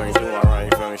hole, you know.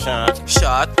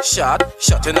 Shot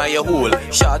in your hole.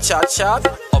 Shot,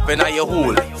 up in your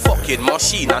hole. Fucking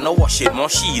machine and a washing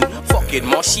machine. Fucking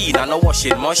machine and a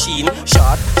washing machine.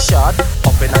 Shot,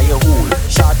 up in your hole.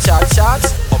 Shot,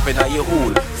 up in your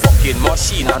hole. Fucking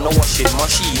machine and a washing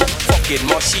machine. Fucking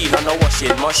machine and a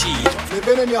washing machine.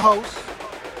 Living in your house,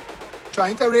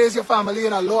 trying to raise your family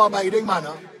in a law-abiding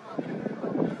manner.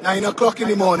 9 o'clock in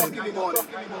the morning.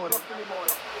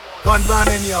 Gun ban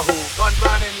in your hole. Gun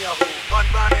ban in your hole. Gun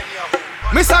ban in your hole.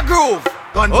 Mr. Groove.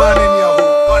 Gun ban in your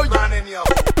hole. Gun ban in your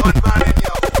hole. Gun ban in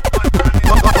your hole.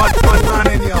 Gun ban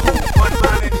in your hole. Gun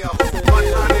ban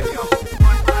in your hole.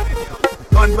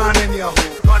 Gun ban in your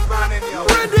hole. Gun ban in your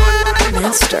hole.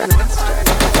 Master.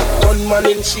 Gunman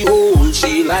in she hole,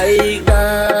 she like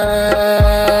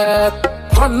that.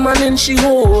 Gunman in she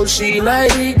hole, she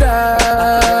like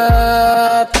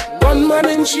that. Gunman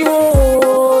in she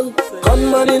hole.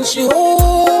 Gunman in she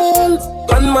hole.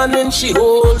 Gunman in she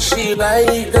hole, she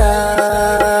like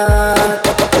that.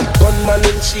 Gunman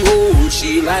in she hole,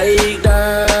 she like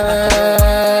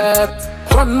that.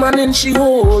 Gunman in she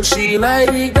hole, she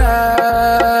like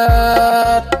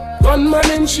that. Gunman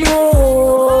in she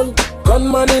hole.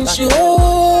 Gunman in she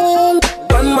hole.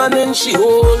 Gunman in she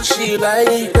hole, she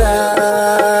like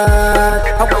that.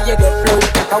 How will you get low?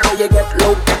 How will you get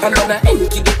low? And then I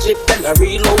empty the clip, then I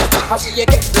reload. How will you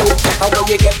get low? How will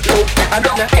you get low? And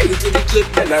then I empty the clip,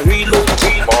 then I reload.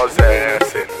 More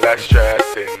zessing, less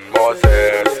stressing. More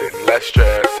zessing, less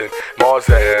stressing. More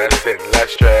zessing,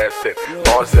 less stressing.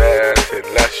 More zessing,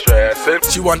 less stressing.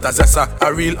 She want a zessa,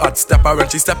 a real hot stepper. When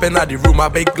she step in the room, a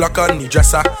big Glock on the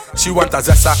dresser. She want a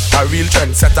zessa, a real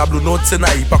trendsetter. Blue notes in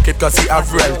her pocket cause he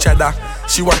have real cheddar.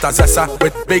 She want a zessa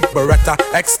with big Beretta,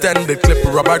 extended clip,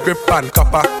 rubber grip and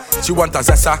copper. She want a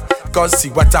zessa cause she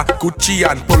wetter, Gucci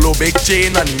and polo, big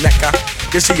chain on the necker.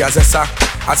 Yeah, she a zessa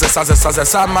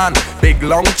man, big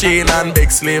long chain and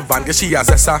big slave van. Yeah, she a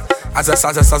zessa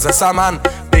man,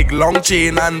 big long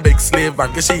chain and big slave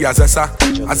van. Yeah, she a zessa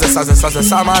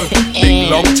man, big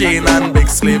long chain and big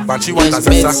slave van. She want a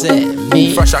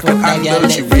zessa, fresh I can handle.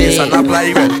 She raise and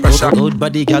apply with pressure. Good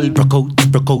body girl, broke out.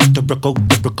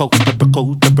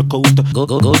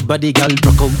 Good body girl,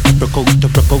 broke out.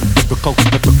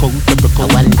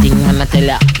 One thing I'ma tell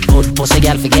ya, good pussy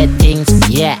girl forget things,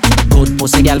 yeah. Good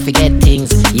pussy girl forget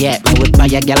things, yeah. I would buy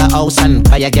a girl a house and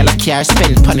buy a girl a car,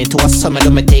 spend money to a summer do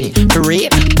my thing. For real,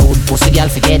 good pussy girl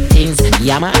forget things,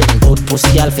 yeah man. Good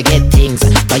pussy girl forget things.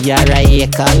 Buy her a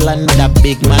acre land with a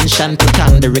big mansion, put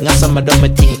on the ring of summer do my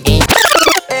thing.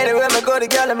 Anywhere me go, the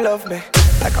girl them love me.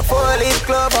 Like a 4-leaf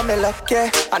glove on me luck,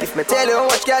 yeah. And if me tell you how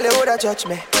much girl you woulda judge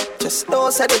me, just know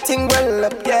say the thing well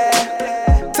up,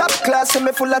 yeah. Top class and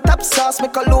me full of top sauce. Me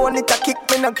cologne it a kick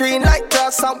me no green like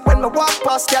grass. And when me walk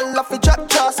past, girl off the drop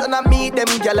trust. And I meet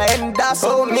them girl I end up.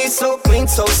 Oh me so clean,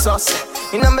 so saucy.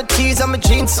 You know my tees and my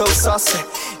jeans so saucy.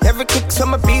 Every kick so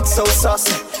my beat so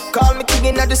saucy. Call me king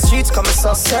in the streets, come and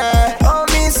saucy. Oh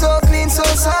me so clean, so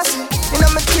saucy. You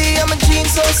know my tee and my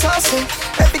jeans so saucy.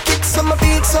 Every kick so my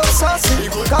beat so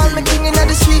saucy. Call me king in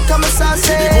the street, come and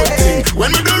saucy.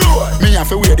 When we do road, me have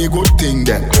to wear the good thing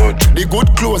then. The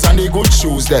good clothes and the good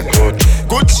shoes them.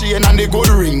 Good chain and the good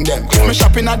ring them. Me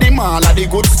shopping at the mall at the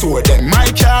good store them. My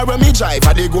car when me drive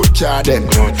at the good car them.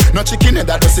 No chicken head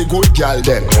that does a good girl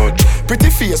them.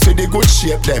 Pretty face with the good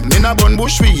shape them. In a bun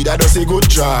bush weed that does a good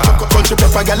job. Country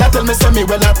pepper girl tell me say me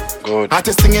well up.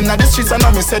 Artist thing in the streets and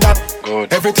now me say that.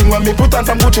 Everything when me put on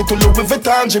from Gucci to Louis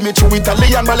Vuitton, Jimmy Choo,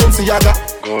 Italy and Balenciaga.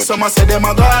 Some say them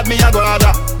a god, me a go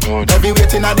harder. Every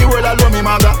waiting at the world alone me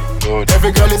maga.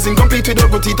 Every girl is incomplete with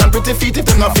good teeth and pretty feet. If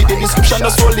them not fit the description,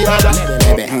 just hold the harder.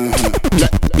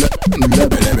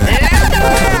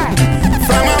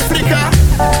 From Africa,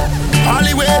 all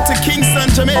the way to Kingston,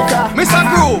 Jamaica. Mr.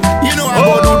 Groove, you know I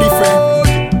go do different.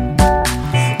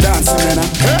 Dance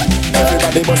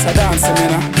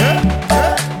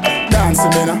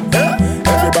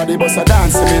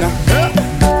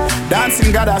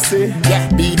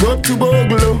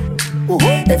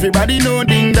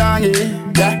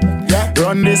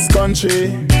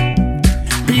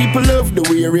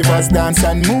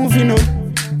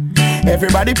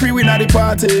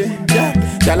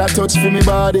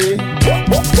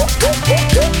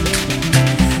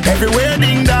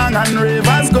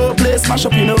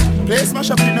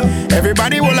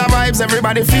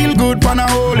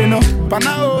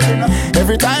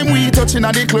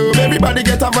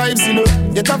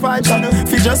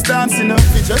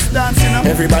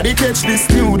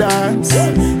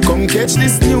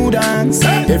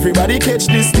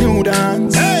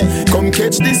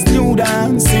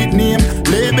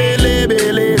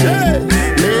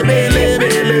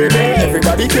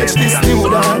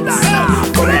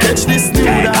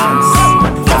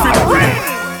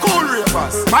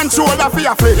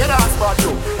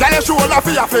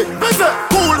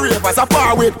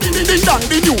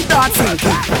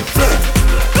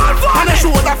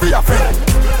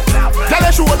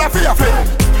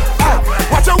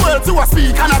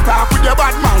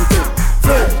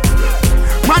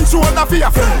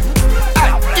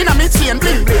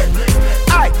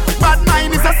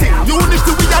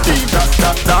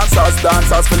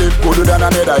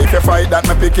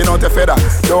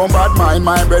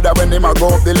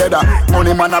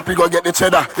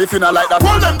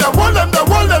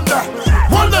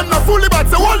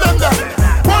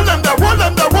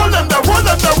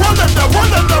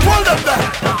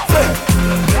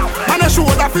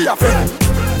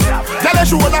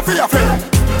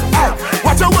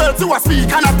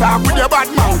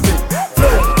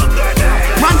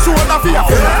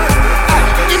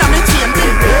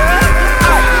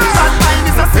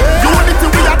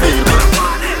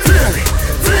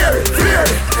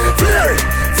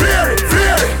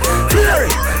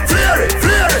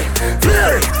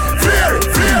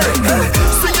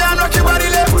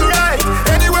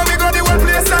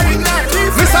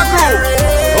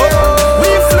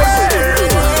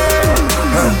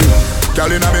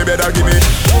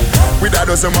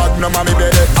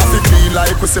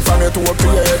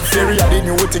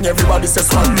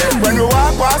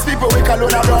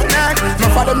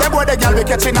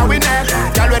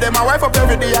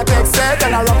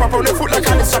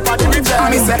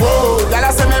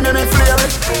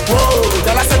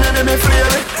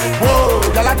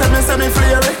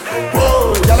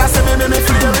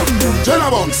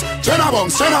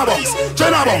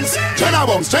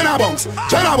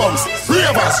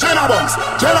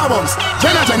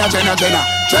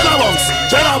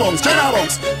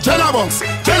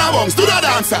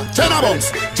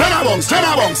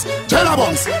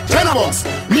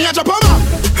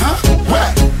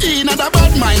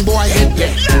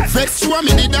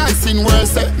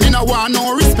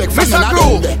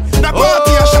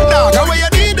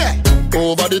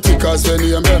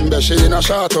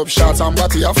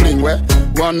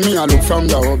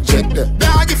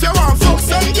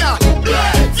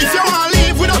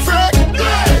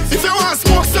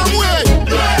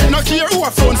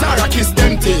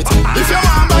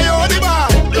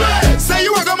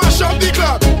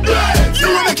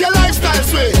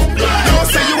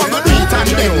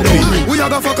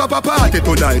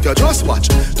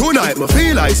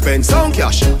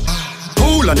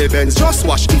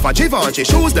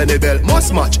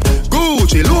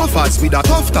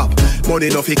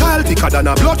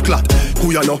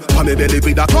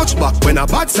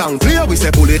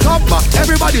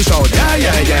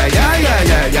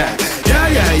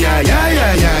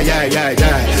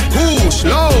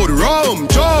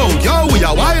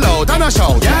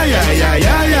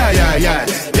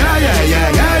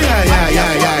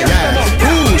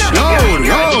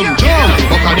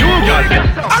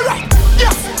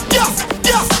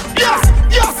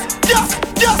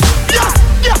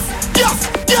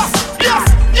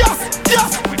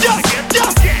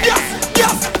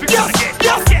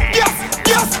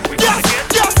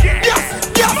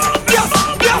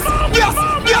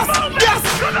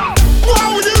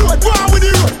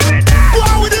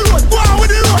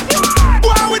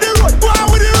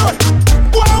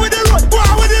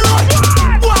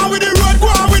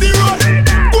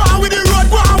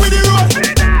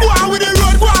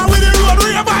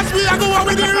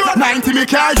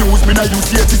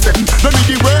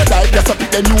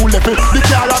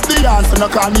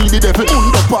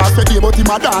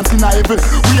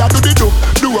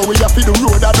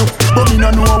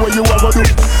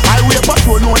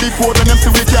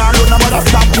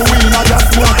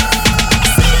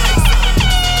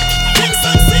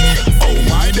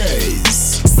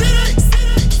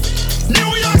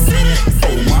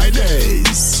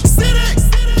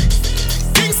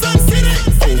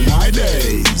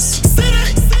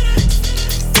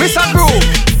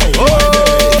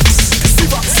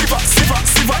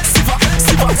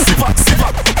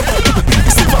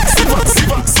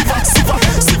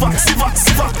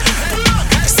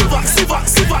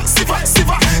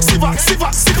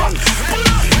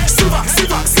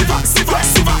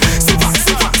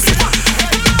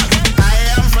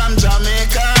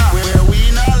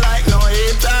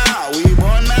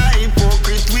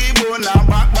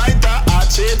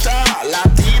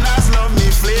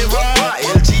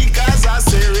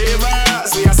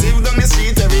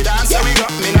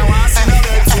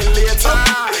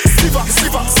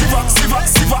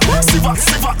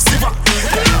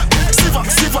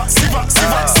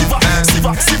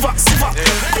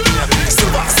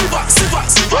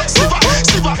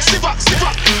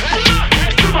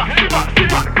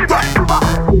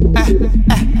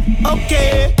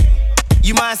Okay,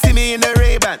 you might see me in the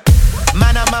Ray-Ban.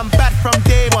 Man, I'm bad from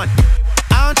day one.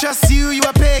 I don't trust you, you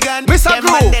a pagan. Them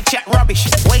man, they chat rubbish,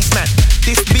 waste man.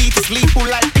 This beat is lethal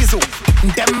like Bizzle.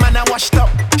 Them man, I washed up,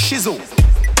 shizzle.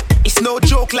 It's no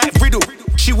joke like Riddle.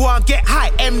 She won't get high,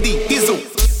 MD, Dizzle.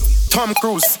 Tom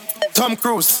Cruise, Tom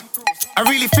Cruise. I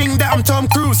really think that I'm Tom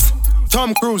Cruise.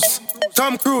 Tom Cruise,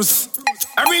 Tom Cruise.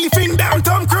 I really think that I'm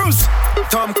Tom Cruise.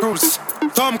 Tom Cruise,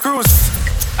 Tom Cruise.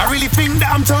 I really think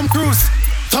that I'm Tom Cruise.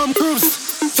 Tom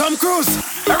Cruise, Tom Cruise.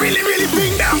 I really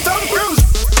think that I'm Tom Cruise.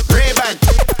 Ray-Ban,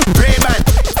 Ray-Ban.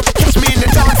 Catch me in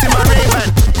the dance in my Ray-Ban.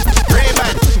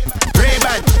 Ray-Ban,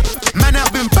 Ray-Ban. Man,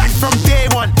 I've been back from day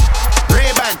one.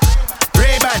 Ray-Ban,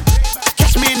 Ray-Ban.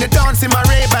 Catch me in the dance in my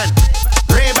Ray-Ban.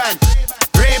 Ray-Ban,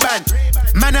 Ray-Ban.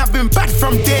 Man, I've been back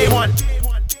from day one.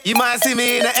 You might see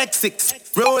me in a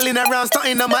X6, rolling around,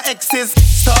 starting on my exes.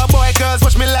 Starboy girls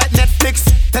watch me like Netflix.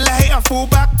 Tell a hater fall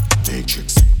back.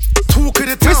 Matrix. Talk of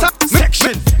the town,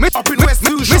 section. Up in West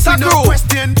New, shopping up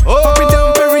West End. Up and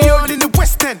down Perignon in the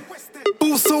West End.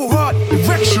 Boo so hard,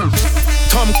 erection.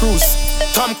 Tom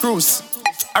Cruise, Tom Cruise.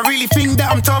 I really think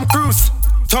that I'm Tom Cruise.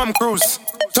 Tom Cruise,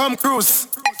 Tom Cruise.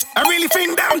 I really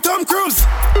think that I'm Tom Cruise.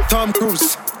 Tom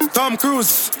Cruise, Tom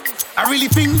Cruise. I really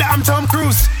think that I'm Tom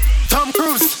Cruise. Tom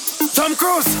Cruise, Tom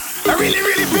Cruise. I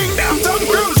really think that I'm Tom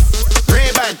Cruise.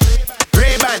 Ray-Ban,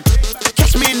 Ray-Ban.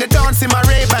 Catch me in the dance in my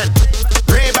Ray-Ban.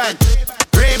 Ray-Ban,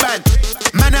 Ray-Ban.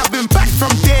 Man, I've been back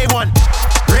from day one.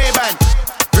 Ray-Ban,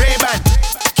 Ray-Ban.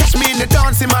 Catch me in the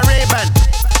dance in my Ray-Ban.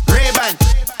 Ray-Ban,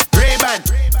 Ray-Ban.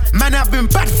 Man, I've been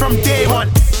back from day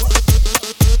one.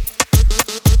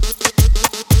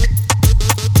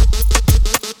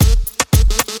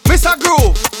 Mr.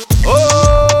 Groove.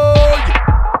 Oh,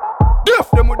 yeah.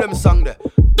 Deaf them with them song there.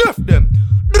 Deaf them.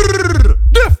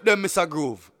 Deaf them, Mr.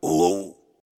 Groove. Oh.